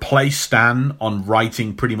replace Stan on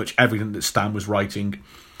writing pretty much everything that Stan was writing,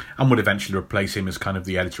 and would eventually replace him as kind of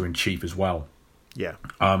the editor-in-chief as well. Yeah.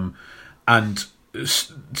 And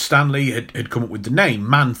Stan Lee had come up with the name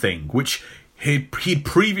Man-Thing, which he'd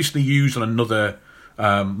previously used on another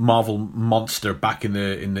Marvel monster back in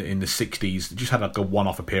the 60s. It just had like a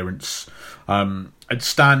one-off appearance. And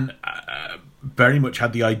Stan very much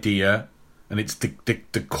had the idea, and it's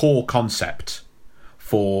the core concept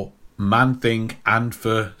for Man-Thing and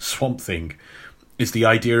for Swamp Thing, is the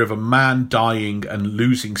idea of a man dying and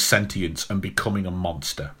losing sentience and becoming a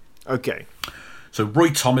monster. Okay. So Roy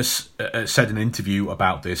Thomas said in an interview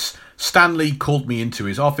about this, Stan Lee called me into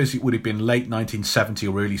his office. It would have been late 1970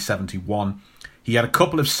 or early 71. He had a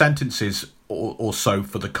couple of sentences or so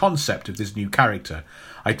for the concept of this new character.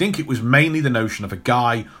 I think it was mainly the notion of a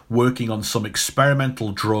guy working on some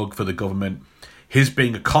experimental drug for the government, his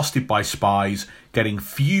being accosted by spies, getting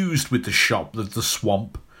fused with the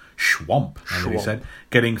swamp, he said,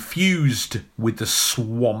 getting fused with the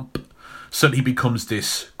swamp, so that he becomes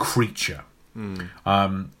this creature.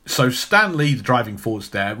 So Stan Lee, the driving force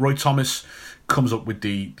there. Roy Thomas comes up with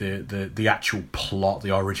the actual plot,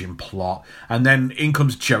 the origin plot, and then in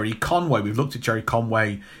comes Jerry Conway. We've looked at Jerry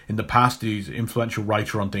Conway in the past. He's an influential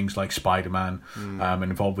writer on things like Spider-Man, and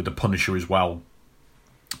involved with the Punisher as well.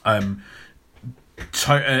 Roy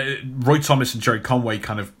Thomas and Jerry Conway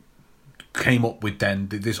kind of came up with then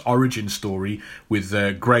this origin story with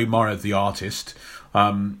Gray Morrow, the artist,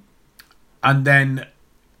 and then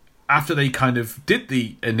after they kind of did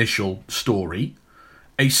the initial story,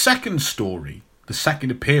 a second story, the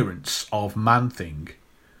second appearance of Man-Thing,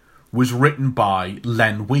 was written by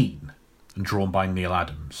Len Wein and drawn by Neil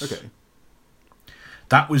Adams. Okay.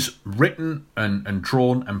 That was written and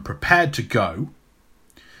drawn and prepared to go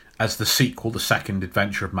as the sequel, the second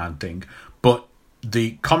adventure of Man-Thing, but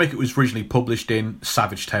the comic it was originally published in,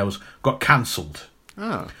 Savage Tales, got cancelled.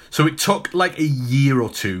 Oh. So it took like a year or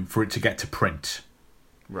two for it to get to print.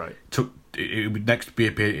 Right. It would next be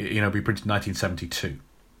printed in 1972.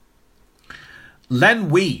 Len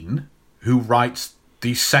Wein, who writes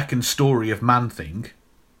the second story of Man-Thing,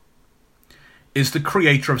 is the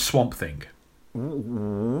creator of Swamp Thing.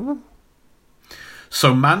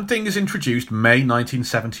 So Man-Thing is introduced May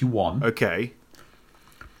 1971. Okay.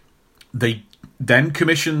 They then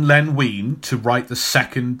commissioned Len Wein to write the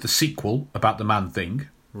sequel about the Man-Thing.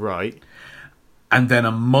 Right. And then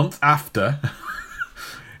a month after,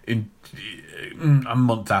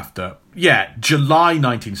 July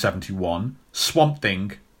 1971, Swamp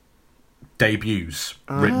Thing debuts,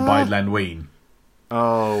 written by Len Wein.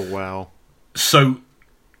 Oh, wow. So,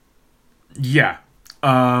 yeah.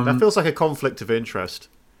 That feels like a conflict of interest.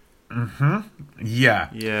 Yeah.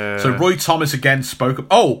 Yeah. So Roy Thomas again spoke up.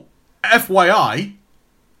 Oh, FYI,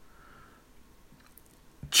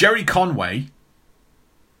 Jerry Conway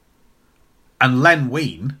and Len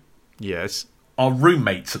Wein Yes. are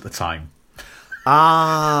roommates at the time.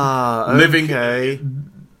 Ah, okay.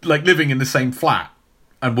 Living in the same flat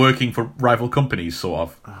and working for rival companies, sort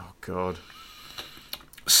of. Oh, God.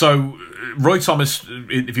 So, Roy Thomas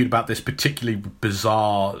interviewed about this particularly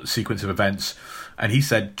bizarre sequence of events, and he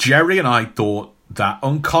said, Jerry and I thought that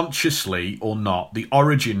unconsciously or not, the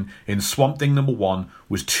origin in Swamp Thing #1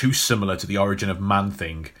 was too similar to the origin of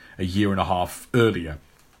Man-Thing a year and a half earlier.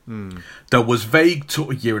 There was vague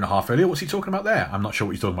talk a year and a half earlier. What's he talking about there? I'm not sure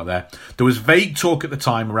what he's talking about there. There was vague talk at the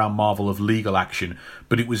time around Marvel of legal action,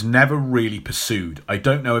 but it was never really pursued. I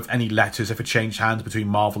don't know if any letters ever changed hands between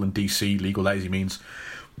Marvel and DC, legal letters he means.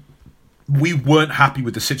 We weren't happy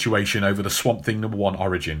with the situation over the Swamp Thing #1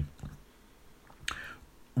 origin.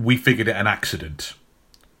 We figured it an accident.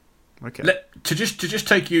 Okay. To just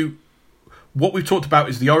take you, what we've talked about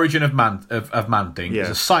is the origin of Man-Thing. Yeah. As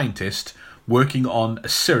a scientist working on a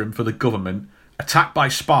serum for the government, attacked by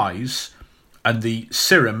spies, and the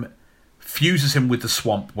serum fuses him with the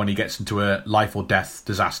swamp when he gets into a life or death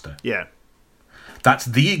disaster. Yeah. That's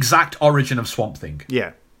the exact origin of Swamp Thing.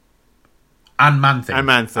 Yeah. And Man-Thing.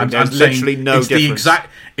 There's literally no it's difference. The exact.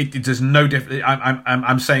 There's no difference.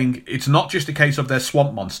 I'm saying it's not just a case of their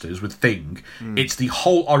swamp monsters with Thing. It's the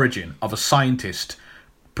whole origin of a scientist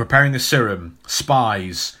preparing a serum,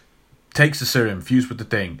 spies, takes the serum, fused with the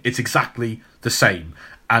Thing. It's exactly the same.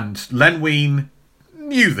 And Len Wein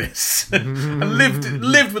knew this and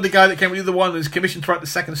lived with the guy that came with the one who was commissioned to write the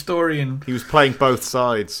second story. And he was playing both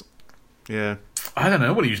sides. Yeah. I don't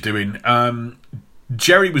know what he was doing.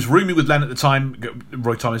 Jerry was rooming with Len at the time,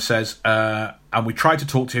 Roy Thomas says, and we tried to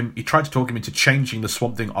talk to him. He tried to talk him into changing the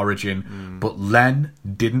Swamp Thing origin, but Len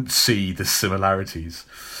didn't see the similarities.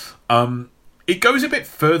 It goes a bit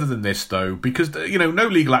further than this, though, because no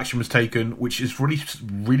legal action was taken, which is really,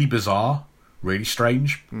 really bizarre, really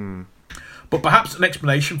strange. But perhaps an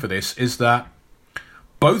explanation for this is that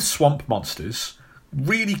both swamp monsters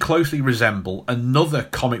really closely resemble another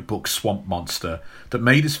comic book swamp monster that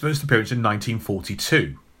made his first appearance in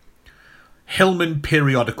 1942. Hillman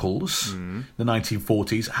Periodicals, the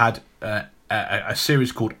 1940s, had a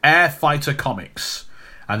series called Air Fighter Comics.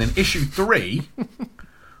 And in issue 3,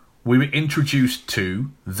 we were introduced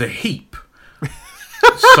to the Heap.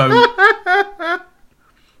 So,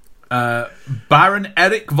 Baron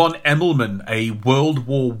Erich von Emmelmann, a World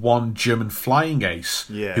War I German flying ace,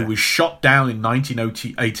 who was shot down in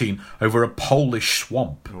 1918 over a Polish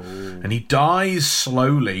swamp. And he dies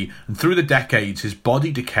slowly, and through the decades his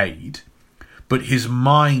body decayed, but his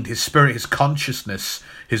mind, his spirit, his consciousness,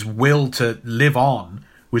 his will to live on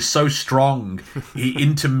was so strong, he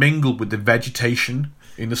intermingled with the vegetation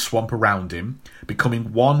in the swamp around him,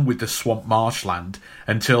 becoming one with the swamp marshland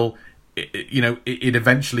until it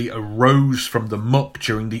eventually arose from the muck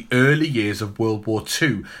during the early years of World War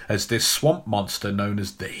II as this swamp monster known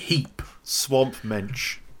as the Heap. Swamp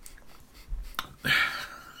Mensch.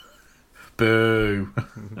 Boo.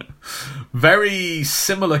 Very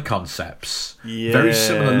similar concepts. Yeah. Very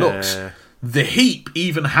similar looks. The Heap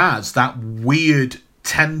even has that weird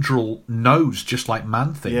tendril nose, just like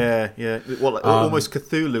Man-Thing. Yeah. Well, almost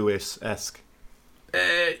Cthulhu-esque.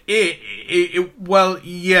 Well,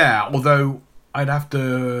 yeah. Although we'd have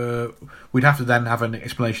to then have an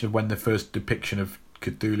explanation of when the first depiction of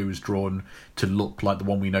Cthulhu was drawn to look like the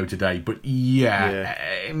one we know today. But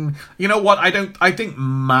yeah. You know what? I think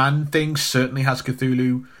Man-Thing certainly has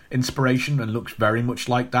Cthulhu inspiration and looks very much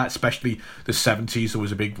like that. Especially the 70s, there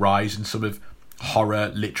was a big rise in some of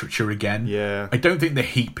horror literature again. Yeah. I don't think the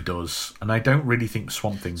Heap does, and I don't really think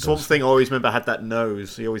Swamp Thing does. Swamp Thing, I always remember, had that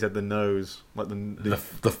nose. He always had the nose, like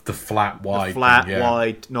the flat, wide,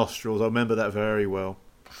 wide nostrils. I remember that very well.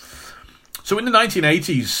 So in the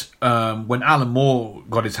 1980s, when Alan Moore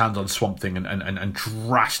got his hands on Swamp Thing and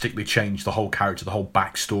drastically changed the whole character, the whole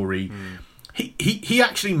backstory, he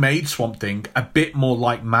actually made Swamp Thing a bit more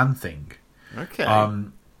like Man-Thing. Okay.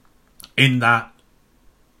 In that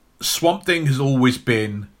Swamp Thing has always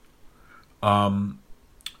been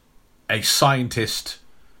a scientist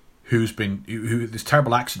who this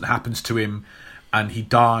terrible accident happens to him, and he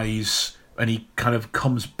dies, and he kind of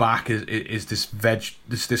comes back as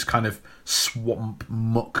this kind of swamp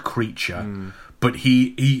muck creature. But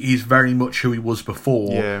he's very much who he was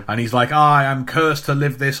before, and he's like, I am cursed to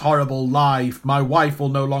live this horrible life. My wife will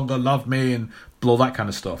no longer love me, and all that kind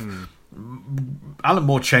of stuff. Alan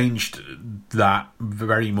Moore changed that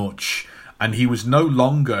very much, and he was no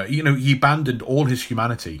longer, he abandoned all his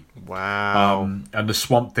humanity. Wow. And the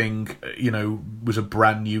Swamp Thing, was a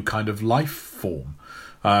brand new kind of life form.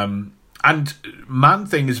 And Man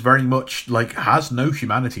Thing is very much has no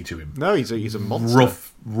humanity to him. No, he's a monster.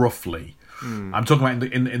 Roughly. I'm talking about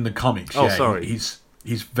in the comics. Oh, sorry. He's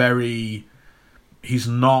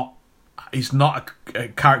not a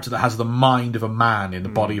character that has the mind of a man in the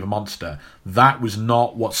body of a monster. That was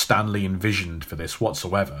not what Stan Lee envisioned for this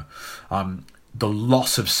whatsoever. The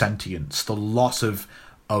loss of sentience, the loss of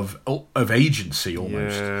agency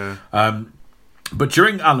almost. Yeah. But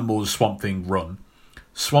during Alan Moore's Swamp Thing run,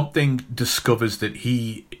 Swamp Thing discovers that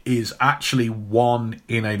he is actually one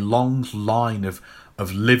in a long line of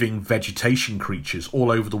living vegetation creatures all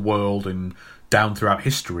over the world and down throughout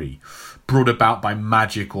history, brought about by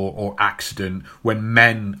magic or accident, when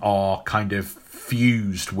men are kind of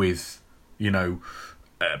fused with,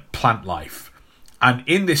 plant life. And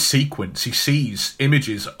in this sequence, he sees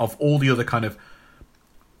images of all the other kind of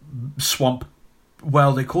swamp,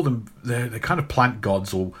 well, they call them, they're kind of plant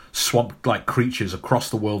gods or swamp-like creatures across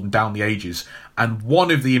the world and down the ages. And one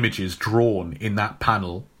of the images drawn in that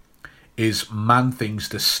panel is Man Thing's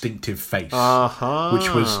distinctive face,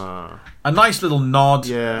 which was a nice little nod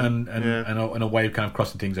and a way of kind of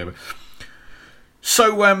crossing things over.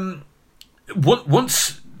 So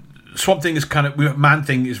once Swamp Thing is Man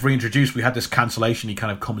Thing is reintroduced, we had this cancellation. He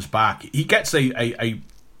kind of comes back. He gets a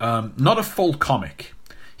not a full comic.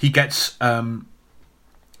 He gets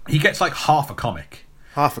like half a comic.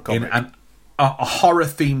 Half a comic. In a horror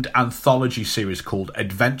themed anthology series called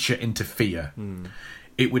Adventure into Fear.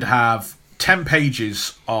 It would have 10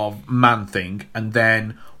 pages of Man Thing and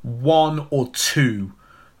then 1 or 2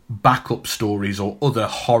 backup stories or other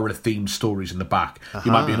horror themed stories in the back. It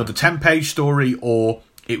might be another 10-page story, or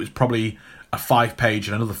it was probably a 5-page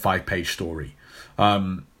and another 5-page story.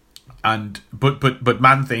 But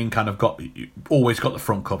Man Thing kind of always got the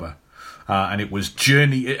front cover. And it was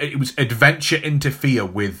Adventure into Fear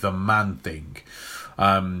with the Man Thing.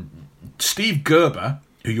 Steve Gerber,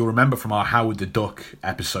 who you'll remember from our Howard the Duck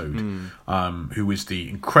episode, who is the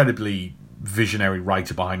incredibly visionary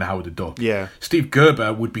writer behind Howard the Duck. Yeah. Steve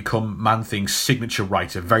Gerber would become Man Thing's signature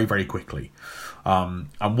writer very, very quickly. And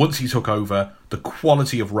once he took over, the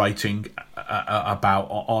quality of writing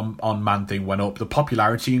on Man Thing went up. The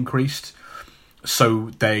popularity increased.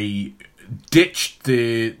 So they ditched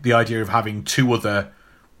the idea of having 2 other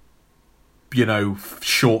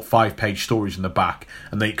short 5-page stories in the back,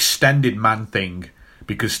 and they extended Man Thing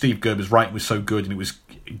because Steve Gerber's writing was so good and it was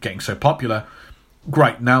getting so popular.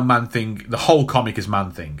 Great, now Man Thing, the whole comic is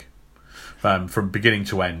Man Thing, from beginning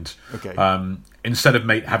to end. Okay. Instead of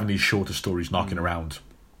having these shorter stories knocking around.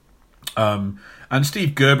 And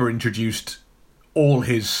Steve Gerber introduced all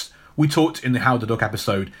his. We talked in the Howard the Duck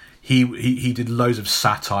episode. He did loads of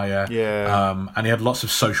satire. Yeah. And he had lots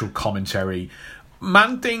of social commentary.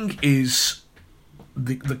 Man Thing is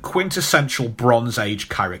the quintessential Bronze Age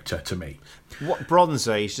character to me. What Bronze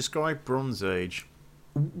Age? Describe Bronze Age.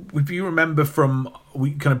 If you remember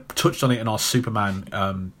we kind of touched on it in our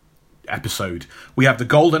Superman episode. We have the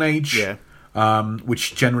Golden Age,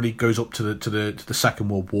 which generally goes up to the Second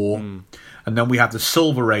World War, and then we have the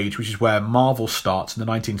Silver Age, which is where Marvel starts in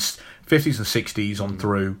the 1950s and 60s on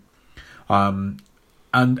through, and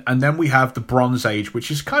then we have the Bronze Age,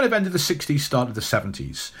 which is kind of end of the 60s, start of the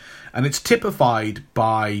 70s, and it's typified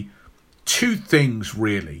by 2 things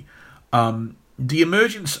really. The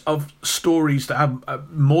emergence of stories that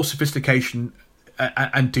have more sophistication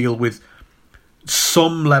and deal with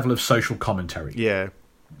some level of social commentary. Yeah.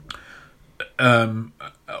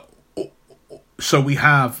 So we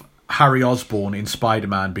have Harry Osborn in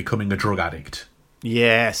Spider-Man becoming a drug addict.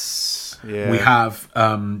 Yes. Yeah. We have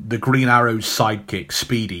the Green Arrow's sidekick,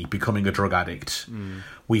 Speedy, becoming a drug addict.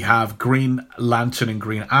 We have Green Lantern and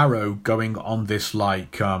Green Arrow going on this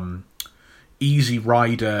Easy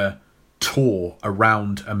Rider tour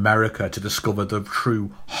around America to discover the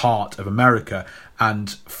true heart of America,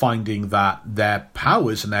 and finding that their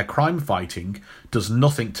powers and their crime fighting does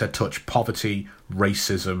nothing to touch poverty,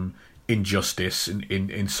 racism, injustice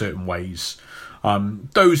in certain ways.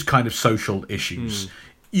 Those kind of social issues.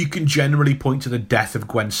 You can generally point to the death of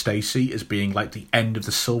Gwen Stacy as being like the end of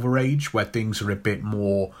the Silver Age, where things are a bit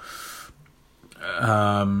more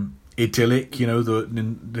idyllic. You know,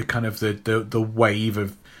 the kind of the wave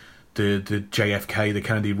of the JFK, the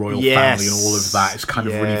Kennedy royal family, and all of that is kind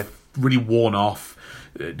of really worn off.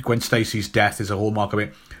 Gwen Stacy's death is a hallmark of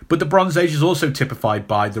it. But the Bronze Age is also typified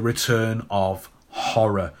by the return of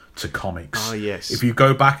horror to comics. Oh, yes. If you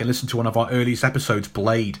go back and listen to one of our earliest episodes,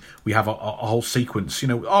 Blade, we have a whole sequence. You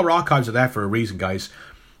know, our archives are there for a reason, guys.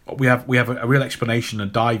 We have a real explanation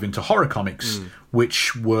and dive into horror comics,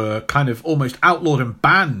 which were kind of almost outlawed and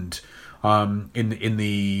banned in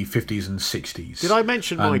the 50s and 60s. Did I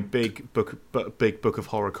mention my big book of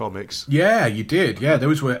horror comics? Yeah, you did. Yeah,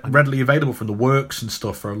 those were readily available from the works and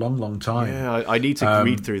stuff for a long, long time. Yeah, I need to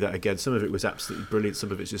read through that again. Some of it was absolutely brilliant.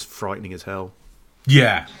 Some of it's just frightening as hell.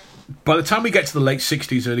 Yeah. By the time we get to the late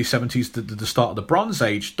 60s, early 70s, the start of the Bronze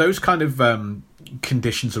Age, those kind of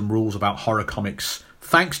conditions and rules about horror comics,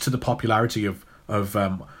 thanks to the popularity of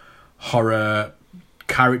horror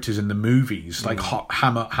characters in the movies, like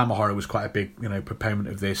Hammer Horror was quite a big proponent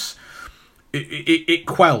of this. It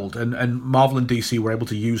quelled, and Marvel and DC were able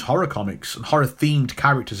to use horror comics and horror themed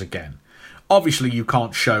characters again. Obviously, you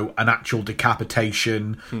can't show an actual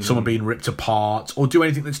decapitation, someone being ripped apart, or do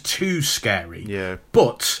anything that's too scary. Yeah.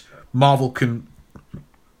 But Marvel can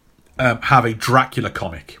have a Dracula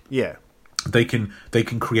comic. Yeah. They can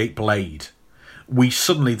create Blade. We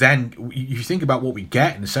suddenly then, you think about what we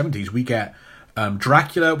get in the 70s, we get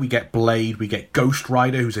Dracula, we get Blade, we get Ghost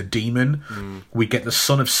Rider, who's a demon, we get the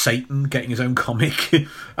Son of Satan getting his own comic,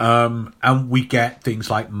 and we get things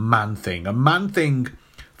like Man-Thing. And Man-Thing,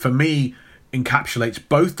 for me, encapsulates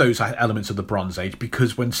both those elements of the Bronze Age,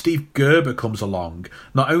 because when Steve Gerber comes along,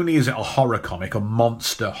 not only is it a horror comic, a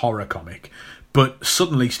monster horror comic, but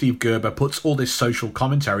suddenly Steve Gerber puts all this social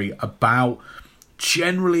commentary about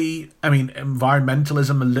generally,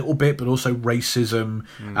 environmentalism a little bit, but also racism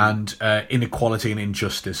and inequality and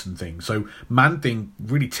injustice and things. So Man-Thing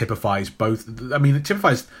really typifies both. It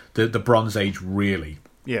typifies the Bronze Age, really.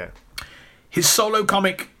 Yeah. His solo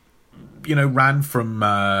comic, ran from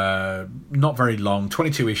not very long,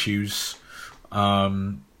 22 issues.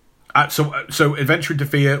 So Adventure into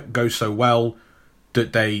Fear goes so well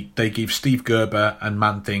that they give Steve Gerber and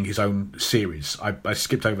Man-Thing his own series. I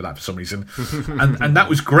skipped over that for some reason, and that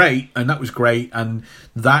was great. And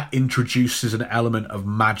that introduces an element of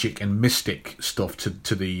magic and mystic stuff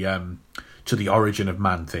to the origin of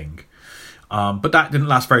Man-Thing. But that didn't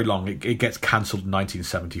last very long. It gets cancelled in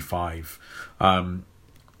 1975.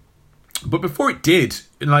 But before it did,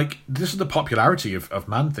 this is the popularity of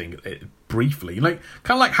Man-Thing briefly. Kind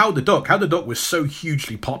of like Howard the Duck. Howard the Duck was so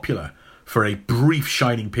hugely popular for a brief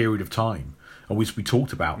shining period of time, which we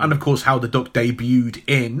talked about. And of course, Howard the Duck debuted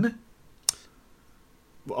in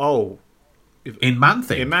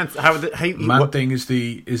Man-Thing. Man-Thing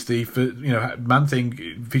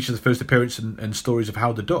Man-Thing features the first appearance and stories of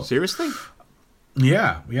Howard the Duck. Seriously?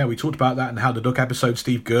 Yeah, we talked about that in Howard the Duck episode.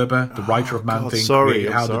 Steve Gerber, the writer of Man-Thing,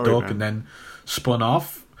 created Howard the Duck, and then spun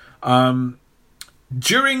off.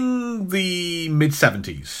 During the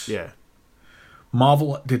mid-70s,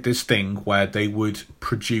 Marvel did this thing where they would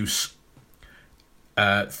produce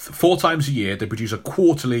 4 times a year. They produce a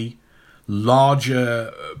quarterly,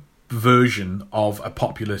 larger version of a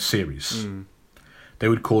popular series. They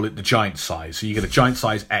would call it the giant size. So you get a giant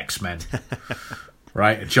size X-Men,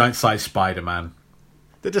 right? A giant size Spider-Man.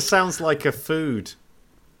 That just sounds like a food.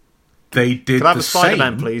 They did. Can I have a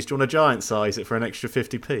Spider-Man, please? Do you want to giant size it for an extra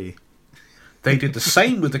 50p? They did the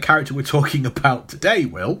same with the character we're talking about today,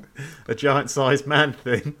 Will. A giant-sized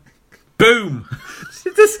Man-Thing. Boom!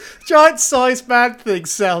 This giant-sized Man-Thing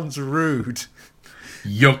sounds rude.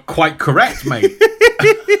 You're quite correct, mate.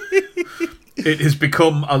 It has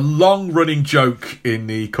become a long-running joke in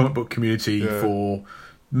the comic book community for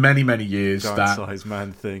many, many years. Giant-sized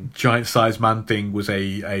Man-Thing. Giant-sized Man-Thing was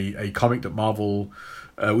a comic that Marvel...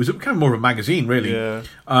 was kind of more of a magazine, really. Yeah.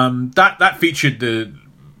 That featured the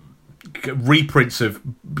reprints of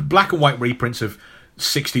black and white reprints of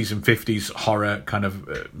 60s and 50s horror kind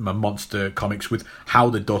of monster comics with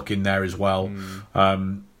Howard the Duck in there as well.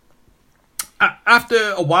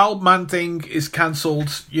 After a while, Man-Thing is cancelled.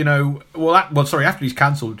 After he's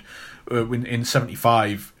cancelled in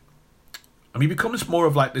 75. He becomes more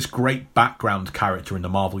of like this great background character in the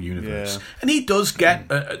Marvel universe. And he does get...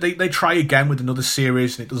 they try again with another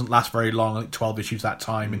series, and it doesn't last very long, like 12 issues that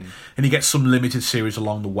time. And he gets some limited series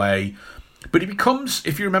along the way. But he becomes,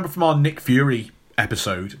 if you remember from our Nick Fury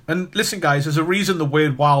episode... And listen, guys, there's a reason the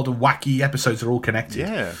weird, wild, and wacky episodes are all connected.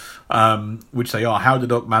 Yeah. which they are. Howard the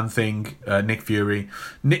Duck, Man-Thing, Nick Fury.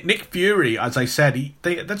 Nick Fury, as I said,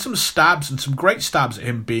 they had some stabs and some great stabs at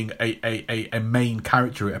him being a main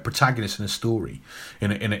character, a protagonist in a story,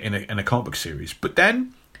 in a comic book series. But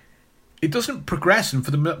then it doesn't progress, and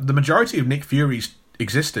for the majority of Nick Fury's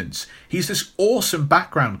existence, he's this awesome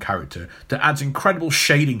background character that adds incredible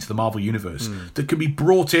shading to the Marvel universe that can be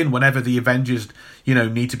brought in whenever the Avengers,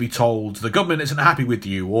 need to be told the government isn't happy with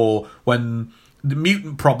you, or when the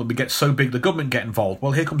mutant problem gets so big the government get involved.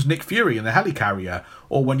 Well, here comes Nick Fury and the helicarrier,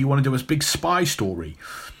 or when you want to do a big spy story.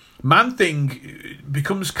 Man-Thing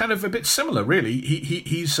becomes kind of a bit similar, really.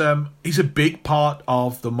 He's a big part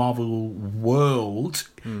of the Marvel world,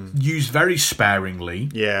 used very sparingly.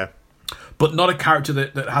 Yeah. But not a character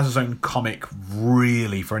that has his own comic,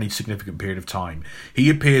 really, for any significant period of time. He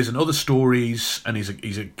appears in other stories, and he's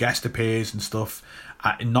a guest appears and stuff.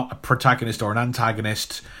 Not a protagonist or an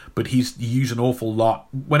antagonist, but he's used an awful lot.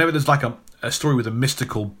 Whenever there's like a story with a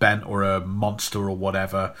mystical bent or a monster or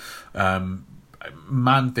whatever,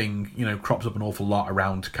 Man-Thing, crops up an awful lot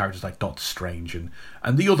around characters like Doctor Strange and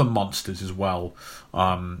the other monsters as well.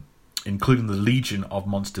 Including the Legion of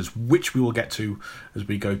Monsters, which we will get to as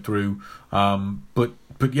we go through. But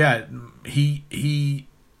yeah, he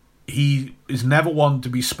is never one to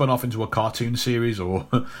be spun off into a cartoon series or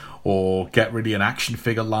get really an action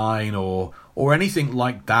figure line or anything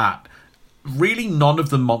like that. Really, none of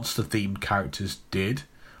the monster themed characters did.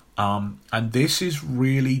 And this is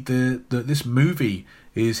really this movie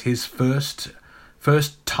is his first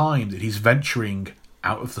time that he's venturing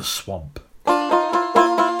out of the swamp.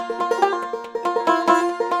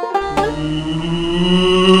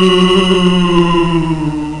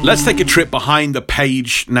 Let's take a trip behind the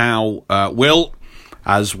page now, Will,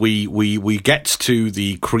 as we get to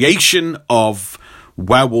the creation of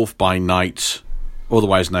Werewolf by Night,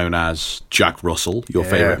 otherwise known as Jack Russell, your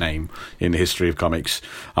favourite name in the history of comics.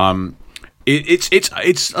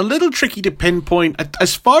 It's a little tricky to pinpoint.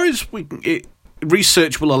 As far as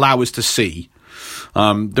research will allow us to see,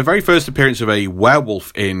 the very first appearance of a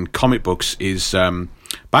werewolf in comic books is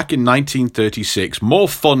back in 1936, More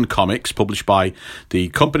Fun Comics, published by the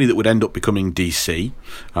company that would end up becoming DC,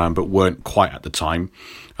 but weren't quite at the time.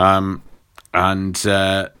 And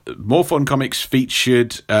More Fun Comics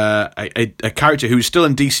featured a character who's still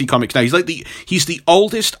in DC Comics now. He's the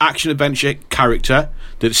oldest action-adventure character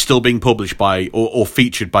that's still being published by or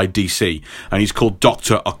featured by DC, and he's called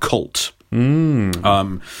Dr. Occult.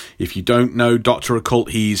 If you don't know Dr.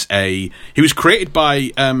 Occult, he was created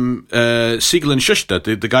by Siegel and Shuster,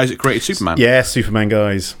 the guys that created Superman. Yeah, Superman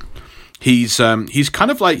guys. He's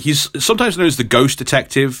kind of like, he's sometimes known as the Ghost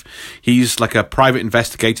Detective. He's like a private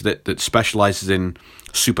investigator that specializes in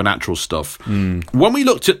supernatural stuff. When we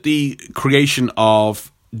looked at the creation of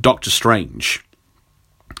Doctor Strange,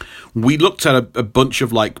 we looked at a bunch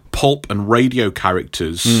of like pulp and radio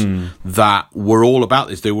characters that were all about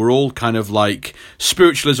this. They were all kind of like,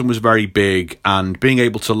 spiritualism was very big, and being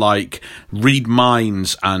able to like read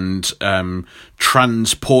minds and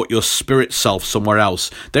transport your spirit self somewhere else.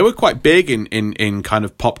 They were quite big in kind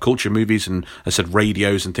of pop culture movies and, I said,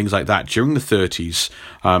 radios and things like that during the 30s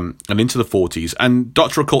and into the 40s. And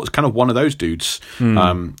Dr. Occult is kind of one of those dudes.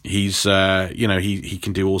 He's he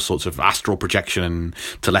can do all sorts of astral projection and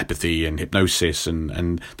telepathy and hypnosis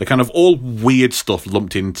and the kind of all weird stuff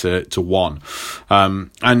lumped into one.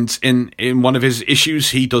 And in one of his issues,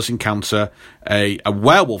 he does encounter a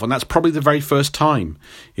werewolf, and that's probably the very first time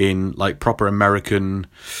in like proper American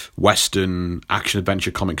Western action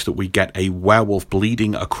adventure comics that we get a werewolf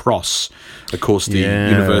bleeding across. Of course, the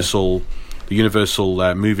Universal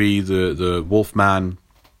movie, the Wolfman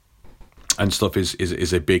and stuff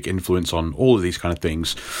is a big influence on all of these kind of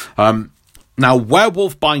things. Now,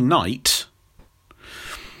 Werewolf by Night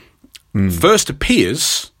first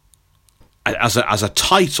appears as a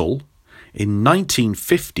title in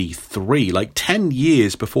 1953, like 10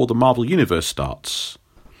 years before the Marvel Universe starts.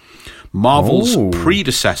 Marvel's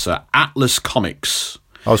predecessor, Atlas Comics.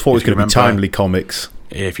 I thought it was going to be Timely Comics.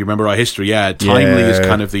 If you remember our history, Timely is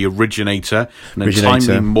kind of the originator, and then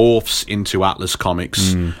Timely morphs into Atlas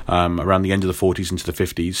Comics around the end of the 40s into the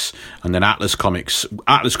 50s, and then Atlas Comics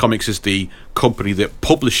is the company that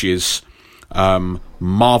publishes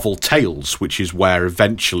Marvel Tales, which is where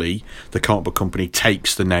eventually the comic book company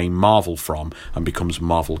takes the name Marvel from and becomes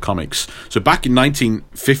Marvel Comics. So back in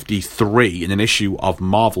 1953, in an issue of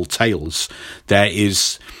Marvel Tales, there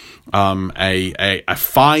is a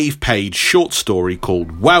 5-page short story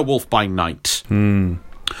called Werewolf by Night.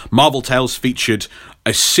 Marvel Tales featured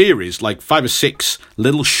a series, like 5 or 6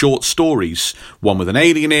 little short stories, one with an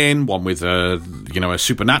alien in, one with a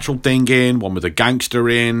supernatural thing in, one with a gangster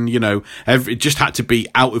in, it just had to be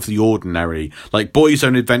out of the ordinary, like boys'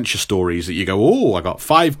 own adventure stories that you go, oh, I got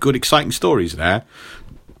 5 good, exciting stories there.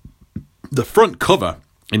 The front cover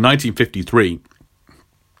in 1953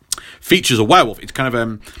 features a werewolf. It's kind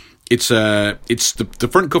of the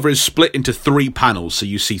front cover is split into 3 panels, so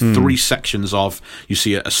you see 3 sections of, you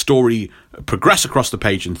see a story progress across the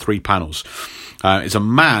page in 3 panels. It's a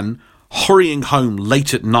man hurrying home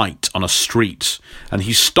late at night on a street, and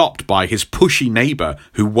he's stopped by his pushy neighbour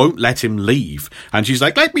who won't let him leave. And she's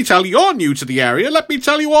like, let me tell you, you're new to the area, let me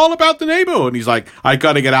tell you all about the neighbourhood. And he's like, I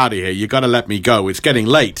gotta get out of here, you gotta let me go, it's getting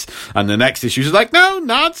late. And the next issue is like, no,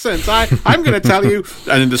 nonsense, I'm gonna tell you.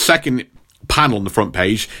 And in the second panel on the front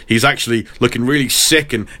page, he's actually looking really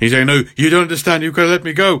sick, and he's saying, no, you don't understand, you've got to let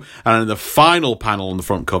me go. And in the final panel on the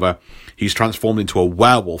front cover, he's transformed into a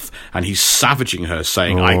werewolf, and he's savaging her,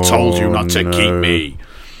 saying, I told you not to keep me.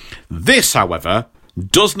 This, however,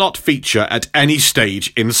 does not feature at any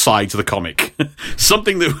stage inside the comic.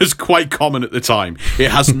 Something that was quite common at the time.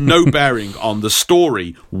 It has no bearing on the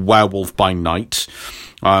story Werewolf by Night,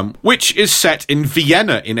 which is set in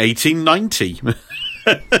Vienna in 1890.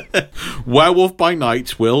 Werewolf by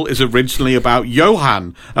Night, Will, is originally about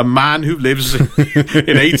Johann, a man who lives in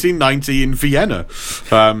 1890 in Vienna,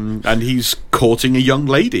 and he's courting a young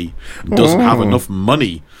lady, doesn't have enough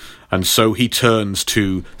money, and so he turns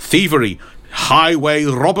to thievery, highway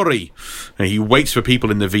robbery, and he waits for people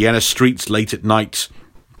in the Vienna streets late at night,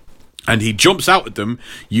 and he jumps out at them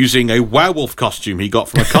using a werewolf costume he got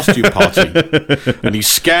from a costume party. And he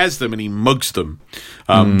scares them and he mugs them.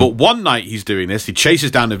 But one night he's doing this, he chases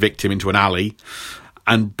down a victim into an alley,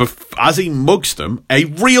 and as he mugs them, a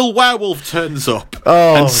real werewolf turns up.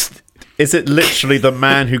 Oh, is it literally the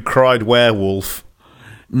man who cried werewolf?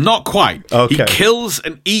 Not quite. Okay. He kills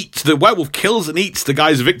and eats, the werewolf kills and eats the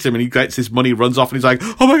guy's victim, and he gets his money, runs off, and he's like,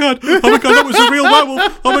 oh my god, that was a real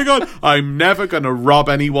werewolf, oh my god, I'm never going to rob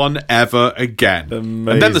anyone ever again. Amazing.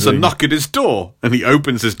 And then there's a knock at his door, and he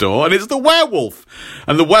opens his door, and it's the werewolf,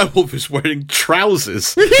 and the werewolf is wearing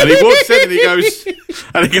trousers, and he walks in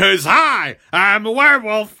and he goes, hi, I'm a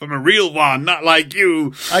werewolf, I'm a real one, not like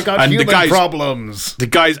you. I got and human problems. The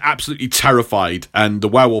guy's absolutely terrified, and the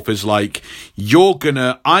werewolf is like,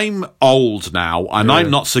 I'm old now, and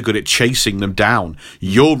I'm not so good at chasing them down.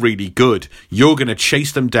 You're really good. You're going to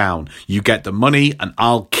chase them down. You get the money, and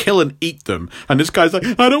I'll kill and eat them. And this guy's like,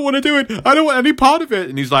 I don't want to do it. I don't want any part of it.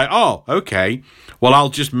 And he's like, oh, okay. Well, I'll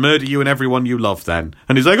just murder you and everyone you love then.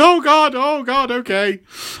 And he's like, oh, God, okay.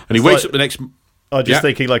 And he wakes up the next... I'm just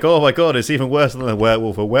thinking, like, oh, my God, it's even worse than a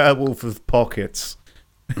werewolf with pockets.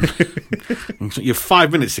 You have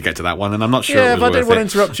 5 minutes to get to that one, and I'm not sure. Yeah, it was but I didn't want to it.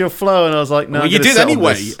 interrupt your flow, and I was like, no. Well, you did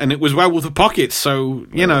anyway, and it was Werewolf of Pockets, so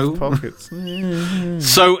you know. Pockets.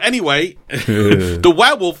 So anyway, the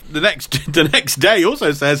werewolf the next day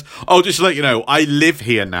also says, "Oh, just to let you know, I live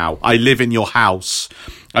here now. I live in your house.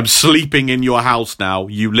 I'm sleeping in your house now.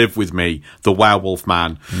 You live with me." The werewolf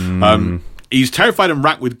man. He's terrified and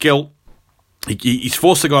racked with guilt. He's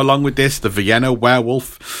forced to go along with this. The Vienna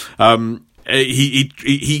werewolf.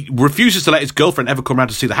 He refuses to let his girlfriend ever come around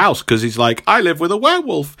to see the house because he's like, I live with a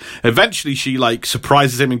werewolf. Eventually she like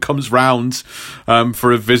surprises him and comes round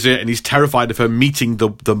for a visit, and he's terrified of her meeting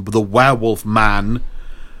the werewolf man.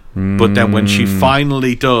 But then when she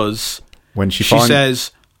finally does, she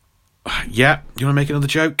says, yeah, you want to make another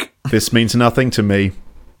joke? This means nothing to me.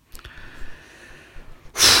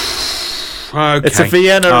 Okay. It's a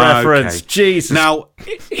Vienna reference. Jesus. Now,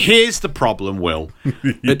 here's the problem, Will.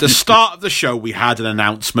 At the start of the show, we had an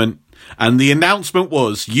announcement, and the announcement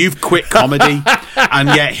was, you've quit comedy, and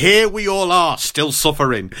yet here we all are, still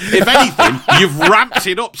suffering. If anything, you've ramped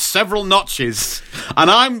it up several notches,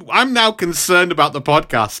 and I'm now concerned about the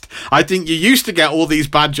podcast. I think you used to get all these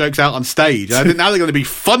bad jokes out on stage, and I think now they're going to be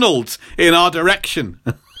funneled in our direction.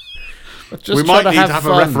 We might need to have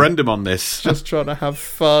a referendum on this. Just trying to have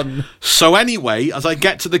fun. So anyway, as I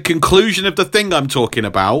get to the conclusion of the thing I'm talking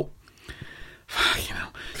about,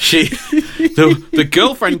 the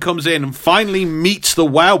girlfriend comes in and finally meets the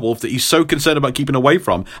werewolf that he's so concerned about keeping away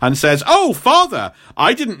from, and says, "Oh, father,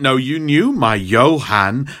 I didn't know you knew my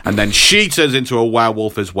Johann." And then she turns into a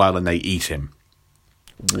werewolf as well, and they eat him.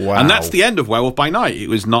 Wow. And that's the end of Werewolf by Night.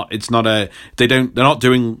 They're not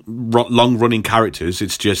doing long running characters.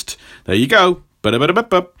 It's just, there you go. But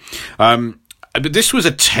this was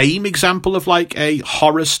a tame example of like a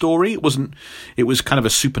horror story. It was kind of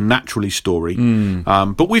a supernaturally story.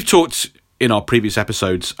 But we've talked in our previous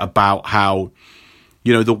episodes about how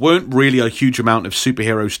There weren't really a huge amount of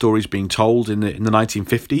superhero stories being told in the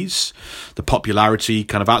 1950s. The popularity,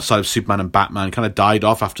 kind of outside of Superman and Batman, kind of died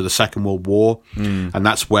off after the Second World War, and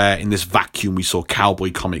that's where, in this vacuum, we saw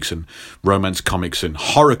cowboy comics and romance comics and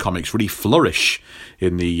horror comics really flourish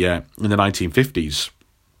in the 1950s.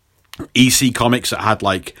 EC comics that had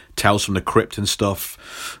like Tales from the Crypt and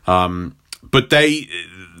stuff, but they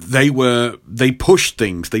pushed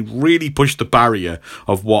things. They really pushed the barrier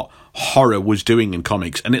of what horror was doing in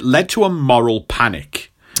comics, and it led to a moral panic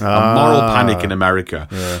in America.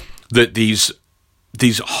 That these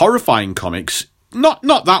horrifying comics, not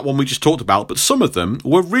that one we just talked about, but some of them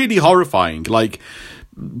were really horrifying, like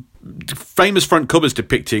famous front covers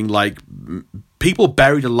depicting like people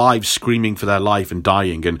buried alive screaming for their life and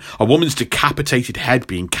dying, and a woman's decapitated head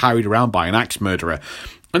being carried around by an axe murderer,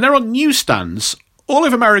 and they're on newsstands all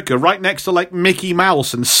over America, right next to like Mickey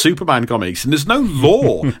Mouse and Superman comics, and there's no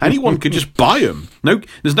law. Anyone could just buy them.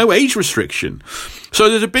 There's no age restriction. So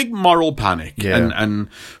there's a big moral panic. Yeah. And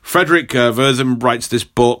Frederick Wertham writes this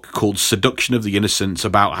book called Seduction of the Innocents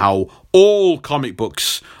about how all comic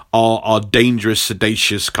books are dangerous,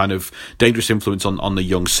 sedacious, kind of dangerous influence on the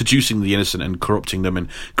young, seducing the innocent and corrupting them and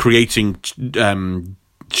creating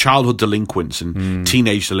childhood delinquents and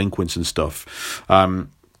teenage delinquents and stuff.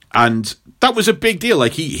 And that was a big deal.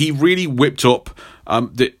 Like he really whipped up.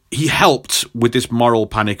 He helped with this moral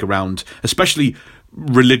panic around, especially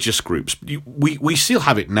religious groups. We still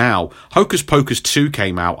have it now. Hocus Pocus 2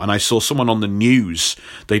 came out, and I saw someone on the news.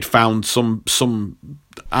 They'd found some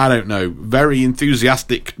I don't know, very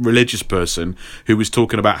enthusiastic religious person who was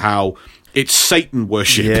talking about how it's Satan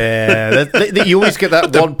worship. Yeah, you always get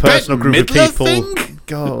that one person or group of people. Thing?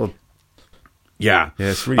 God. Yeah,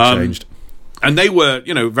 it's really changed. And they were,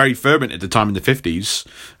 very fervent at the time in the 50s.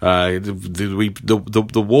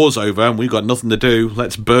 The war's over and we've got nothing to do.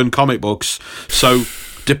 Let's burn comic books. So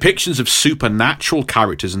depictions of supernatural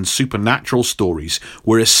characters and supernatural stories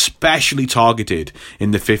were especially targeted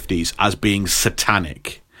in the 50s as being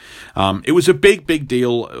satanic. It was a big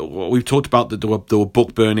deal. We've talked about that there were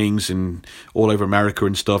book burnings in all over America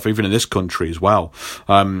and stuff, even in this country as well.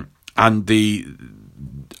 And the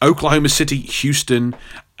Oklahoma City, Houston,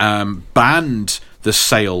 banned the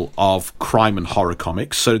sale of crime and horror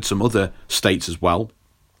comics. So did some other states as well.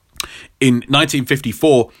 In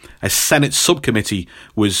 1954, a Senate subcommittee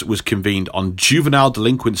was convened on juvenile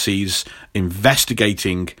delinquencies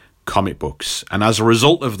investigating comic books. And as a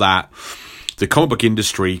result of that, the comic book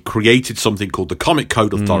industry created something called the Comic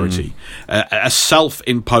Code Authority, a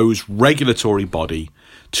self-imposed regulatory body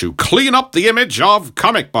to clean up the image of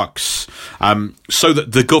comic books, so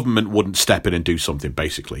that the government wouldn't step in and do something,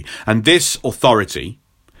 basically. And this authority,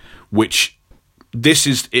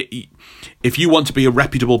 if you want to be a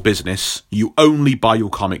reputable business, you only buy your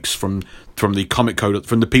comics from the Comic Code,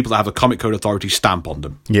 from the people that have a Comic Code Authority stamp on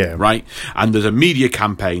them. Yeah. Right? And there's a media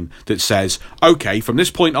campaign that says, okay, from this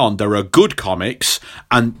point on, there are good comics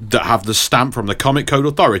and that have the stamp from the Comic Code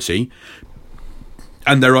Authority,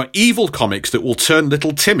 and there are evil comics that will turn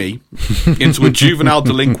little Timmy into a juvenile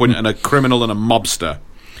delinquent and a criminal and a mobster.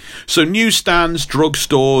 So newsstands,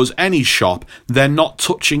 drugstores, any shop, they're not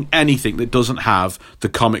touching anything that doesn't have the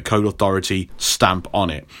Comic Code Authority stamp on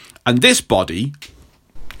it. And this body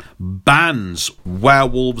bans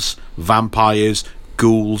werewolves, vampires,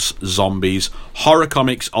 ghouls, zombies. Horror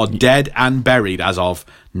comics are dead and buried as of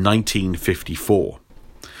 1954.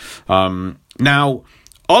 Now,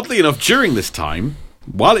 oddly enough, during this time,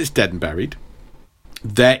 while it's dead and buried,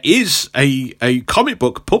 there is a comic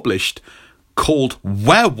book published called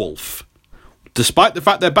Werewolf. Despite the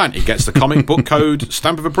fact they're banned, it gets the comic book code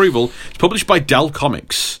stamp of approval. It's published by Dell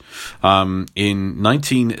Comics in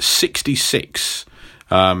 1966,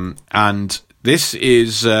 and this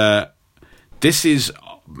is a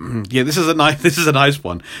nice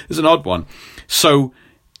one. This is an odd one. So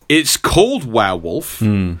it's called Werewolf,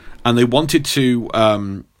 and they wanted to.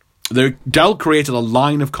 Dell created a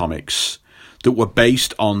line of comics that were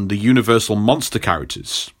based on the Universal monster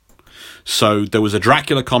characters. So there was a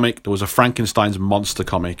Dracula comic, there was a Frankenstein's monster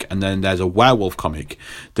comic, and then there's a werewolf comic.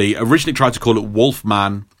 They originally tried to call it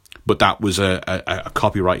Wolfman, but that was a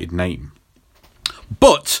copyrighted name.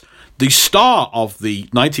 But the star of the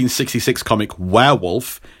 1966 comic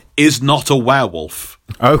Werewolf is not a werewolf.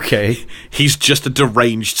 Okay. He's just a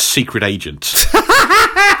deranged secret agent.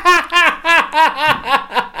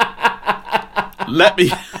 Let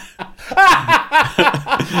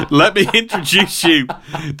me introduce you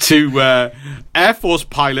to Air Force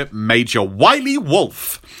pilot Major Wiley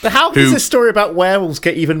Wolf, But how does this story about werewolves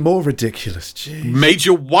get even more ridiculous? Jeez.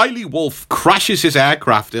 Major Wiley Wolf crashes his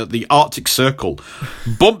aircraft at the Arctic Circle,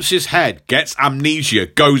 bumps his head, gets amnesia,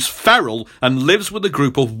 goes feral, and lives with a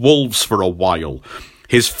group of wolves for a while.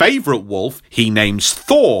 His favourite wolf he names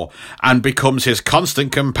Thor and becomes his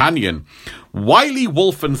constant companion. Wiley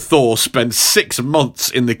Wolf and Thor spend 6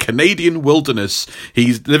 months in the Canadian wilderness.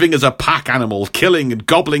 He's living as a pack animal, killing and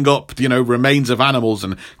gobbling up, remains of animals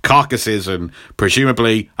and carcasses and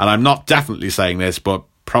presumably, and I'm not definitely saying this, but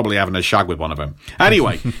probably having a shag with one of them.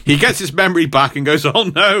 Anyway, he gets his memory back and goes, oh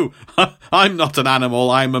no, I'm not an animal,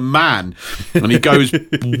 I'm a man. And he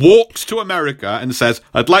walks to America and says,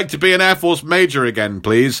 I'd like to be an Air Force major again,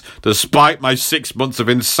 please, despite my 6 months of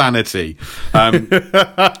insanity.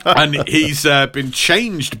 And he's been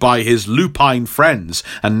changed by his lupine friends,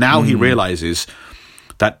 and now he realizes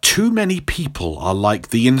that too many people are like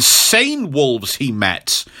the insane wolves he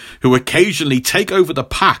met, who occasionally take over the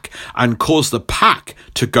pack and cause the pack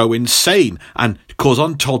to go insane and cause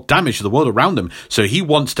untold damage to the world around them. So he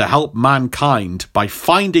wants to help mankind by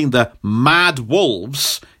finding the mad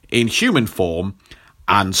wolves in human form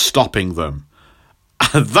and stopping them.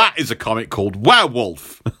 And that is a comic called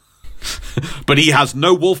Werewolf. But he has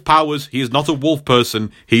no wolf powers. He is not a wolf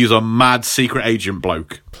person. He's a mad secret agent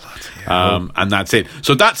bloke. And that's it.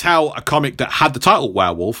 So that's how a comic that had the title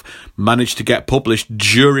Werewolf managed to get published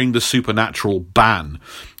during the Supernatural ban,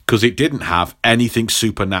 because it didn't have anything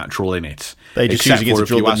supernatural in it. They just using it to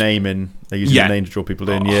draw the name in. They're using the name to draw people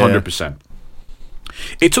in. 100%.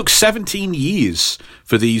 It took 17 years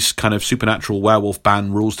for these kind of supernatural werewolf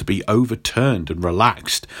ban rules to be overturned and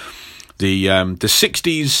relaxed. The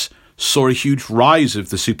 60s saw a huge rise of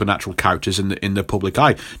the supernatural characters in the public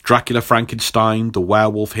eye. Dracula, Frankenstein, the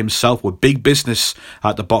werewolf himself were big business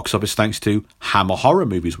at the box office thanks to Hammer horror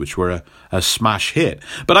movies, which were a smash hit.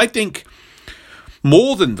 But I think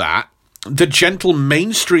more than that, the gentle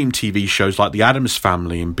mainstream TV shows like The Addams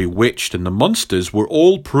Family and Bewitched and The Munsters were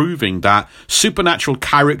all proving that supernatural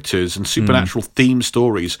characters and supernatural themed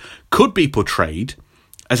stories could be portrayed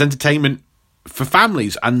as entertainment for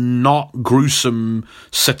families and not gruesome,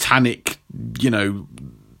 satanic,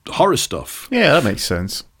 horror stuff. Yeah, that makes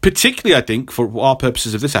sense. Particularly, I think, for our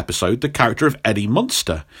purposes of this episode, the character of Eddie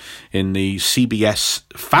Munster in the CBS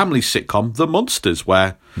family sitcom The Munsters,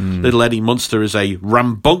 where little Eddie Munster is a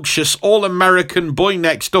rambunctious, all-American boy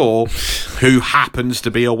next door who happens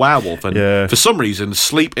to be a werewolf and, for some reason,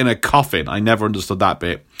 sleep in a coffin. I never understood that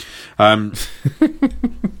bit.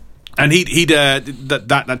 And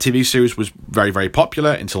that TV series was very, very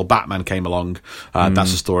popular until Batman came along.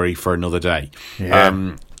 That's a story for another day.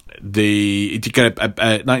 Yeah.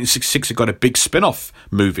 1966, it got a big spin-off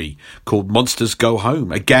movie called Monsters Go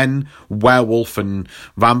Home. Again, werewolf and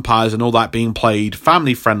vampires and all that being played,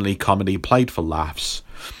 family-friendly comedy, played for laughs.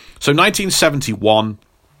 So 1971,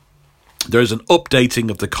 there's an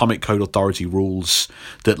updating of the Comic Code Authority rules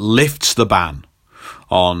that lifts the ban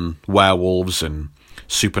on werewolves and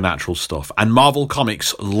supernatural stuff, and Marvel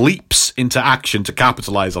Comics leaps into action to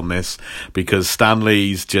capitalize on this, because Stan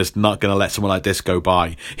Lee's just not going to let someone like this go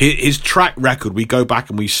by. His track record, we go back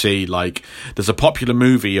and we see, like, there's a popular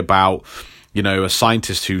movie about a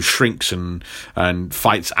scientist who shrinks and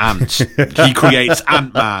fights ants. He creates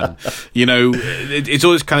Ant-Man. It's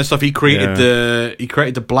all this kind of stuff. He created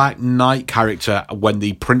the Black Knight character when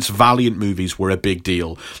the Prince Valiant movies were a big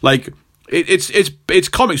deal. Like, It's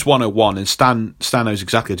Comics 101, and Stan knows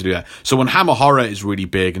exactly how to do that. So when Hammer Horror is really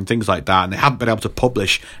big and things like that, and they haven't been able to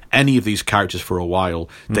publish any of these characters for a while,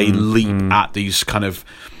 they leap at these kind of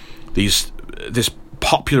this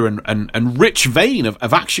popular and rich vein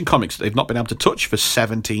of action comics that they've not been able to touch for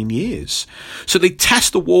 17 years. So they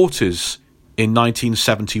test the waters in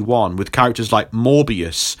 1971 with characters like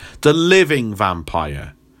Morbius, the living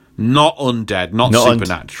vampire, not undead, not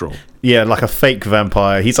supernatural. Yeah, like a fake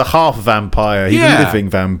vampire. He's a half vampire. He's a living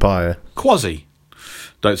vampire. Quasi.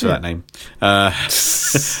 Don't say that name.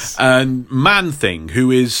 And Man-Thing, who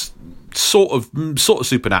is sort of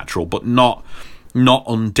supernatural, but not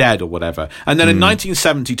undead or whatever. And then in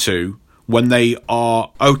 1972, when they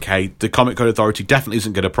are, the Comic Code Authority definitely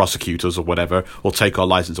isn't going to prosecute us or whatever, or take our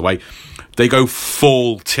license away, they go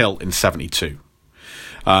full tilt in 72.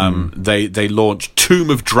 They launch Tomb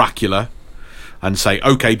of Dracula and say,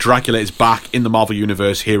 Dracula is back in the Marvel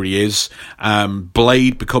Universe, here he is.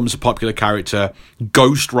 Blade becomes a popular character.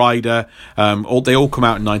 Ghost Rider, they all come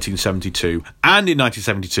out in 1972. And in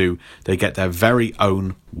 1972, they get their very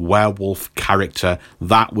own werewolf character.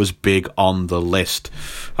 That was big on the list.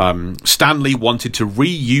 Stan Lee wanted to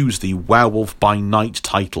reuse the Werewolf by Night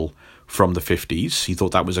title from the 50s. He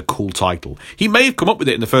thought that was a cool title. He may have come up with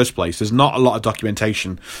it in the first place. There's not a lot of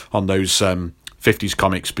documentation on those 50s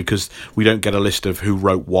comics because we don't get a list of who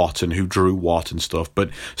wrote what and who drew what and stuff. But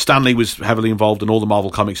Stan Lee was heavily involved in all the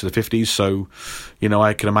Marvel comics of the 50s, so,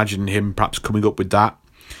 I can imagine him perhaps coming up with that.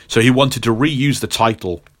 So he wanted to reuse the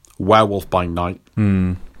title Werewolf by Night.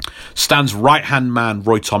 Stan's right-hand man,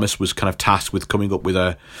 Roy Thomas, was kind of tasked with coming up with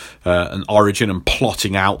an origin and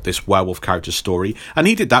plotting out this werewolf character story, and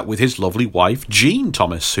he did that with his lovely wife, Jean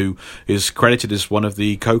Thomas, who is credited as one of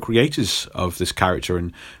the co-creators of this character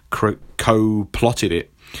and co-plotted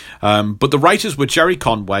it. But the writers were Jerry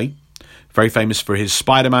Conway, very famous for his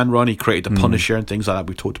Spider-Man run. He created The Punisher and things like that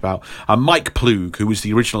we've talked about. And Mike Ploog, who was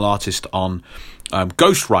the original artist on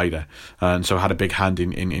Ghost Rider, and so had a big hand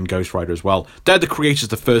in Ghost Rider as well. They're the creators of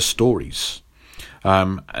the first stories.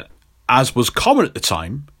 As was common at the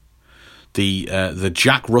time, the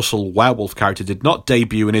Jack Russell werewolf character did not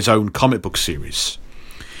debut in his own comic book series.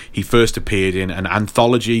 He first appeared in an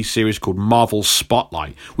anthology series called Marvel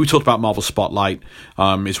Spotlight. We talked about Marvel Spotlight.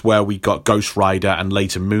 It's where we got Ghost Rider and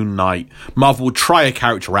later Moon Knight. Marvel would try a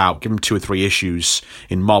character out, give him 2 or 3 issues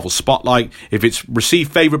in Marvel Spotlight. If it's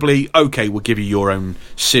received favourably, okay, we'll give you your own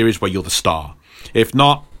series where you're the star. If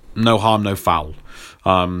not, no harm, no foul.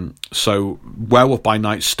 So Werewolf by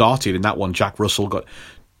Night started in that one. Jack Russell got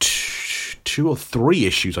 2 or 3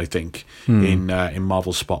 issues, I think, in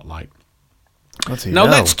Marvel Spotlight. Now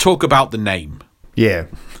let's talk about the name. Yeah.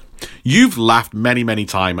 You've laughed many, many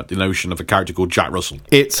times at the notion of a character called Jack Russell.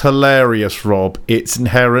 It's hilarious, Rob. It's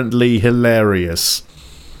inherently hilarious.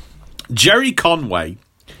 Jerry Conway,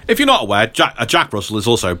 if you're not aware, Jack Russell is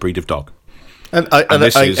also a breed of dog. And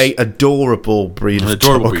a adorable breed of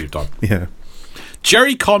dog. Yeah.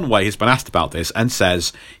 Jerry Conway has been asked about this and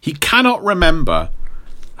says he cannot remember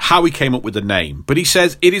how he came up with the name, but he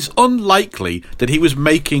says it is unlikely that he was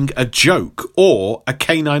making a joke or a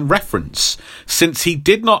canine reference, since he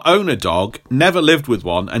did not own a dog, never lived with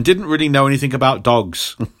one, and didn't really know anything about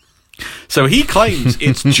dogs. So he claims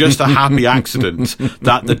it's just a happy accident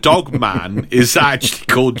that the dog man is actually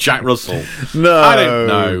called Jack Russell. No. I don't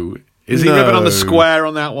know. Is he ripping on the square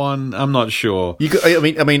on that one? I'm not sure. You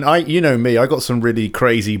know me. I got some really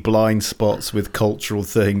crazy blind spots with cultural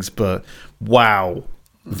things, but wow.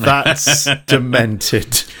 That's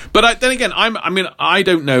demented. But then again, I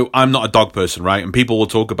don't know. I'm not a dog person, right? And people will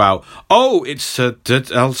talk about, it's a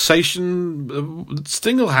Alsatian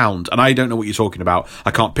Stinglehound, and I don't know what you're talking about.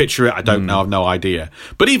 I can't picture it. I don't know. I've no idea.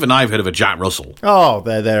 But even I've heard of a Jack Russell. Oh,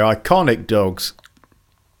 they're iconic dogs.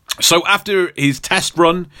 So after his test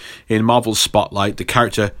run in Marvel's Spotlight, the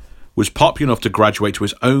character was popular enough to graduate to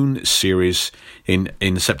his own series in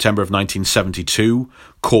September of 1972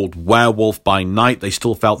 called Werewolf by Night. They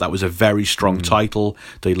still felt that was a very strong title.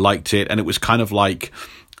 They liked it, and it was kind of like,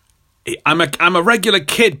 I'm a regular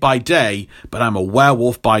kid by day, but I'm a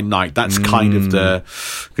werewolf by night. That's kind of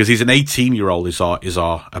because he's an 18-year-old is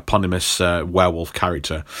our eponymous werewolf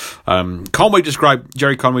character. Jerry Conway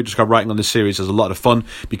described writing on this series as a lot of fun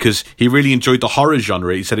because he really enjoyed the horror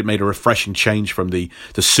genre. He said it made a refreshing change from the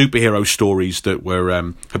superhero stories that were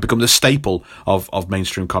had become the staple of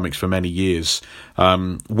mainstream comics for many years.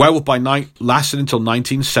 Werewolf by Night lasted until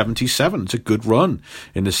 1977. It's a good run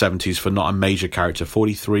in the 70s for not a major character.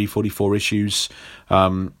 44 issues.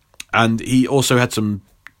 And he also had some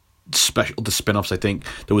special spin-offs, I think.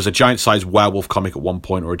 There was a giant-sized werewolf comic at one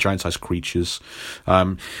point, or a giant-sized creatures.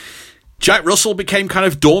 Jack Russell became kind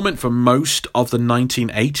of dormant for most of the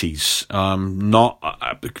 1980s.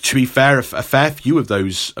 To be fair, a fair few of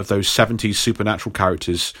those 70s supernatural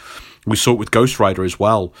characters, we saw it with Ghost Rider as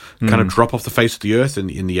well, kind of drop off the face of the earth in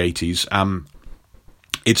the 80s.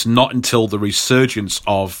 It's not until the resurgence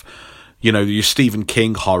of your Stephen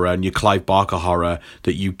King horror and your Clive Barker horror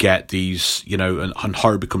that you get these, and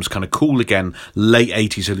horror becomes kind of cool again, late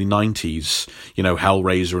 80s, early 90s,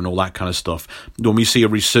 Hellraiser and all that kind of stuff. When we see a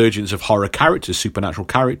resurgence of horror characters, supernatural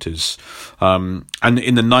characters. And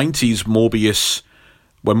in the 90s,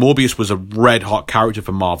 when Morbius was a red-hot character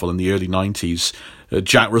for Marvel in the early 90s,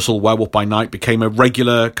 Jack Russell, Werewolf by Night, became a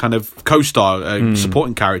regular kind of co-star,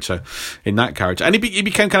 supporting character in that character. And he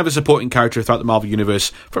became kind of a supporting character throughout the Marvel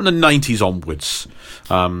Universe from the 90s onwards.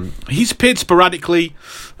 He's appeared sporadically,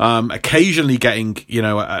 occasionally getting,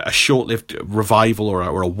 a short-lived revival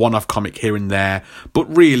or a one-off comic here and there, but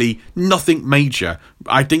really nothing major.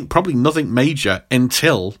 I think probably nothing major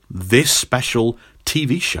until this special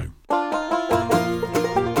TV show.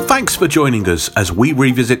 Thanks for joining us as we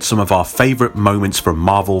revisit some of our favourite moments from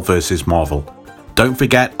Marvel vs. Marvel. Don't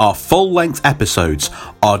forget, our full-length episodes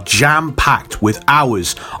are jam-packed with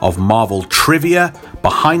hours of Marvel trivia,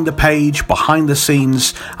 behind the page, behind the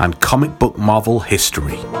scenes, and comic book Marvel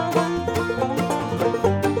history.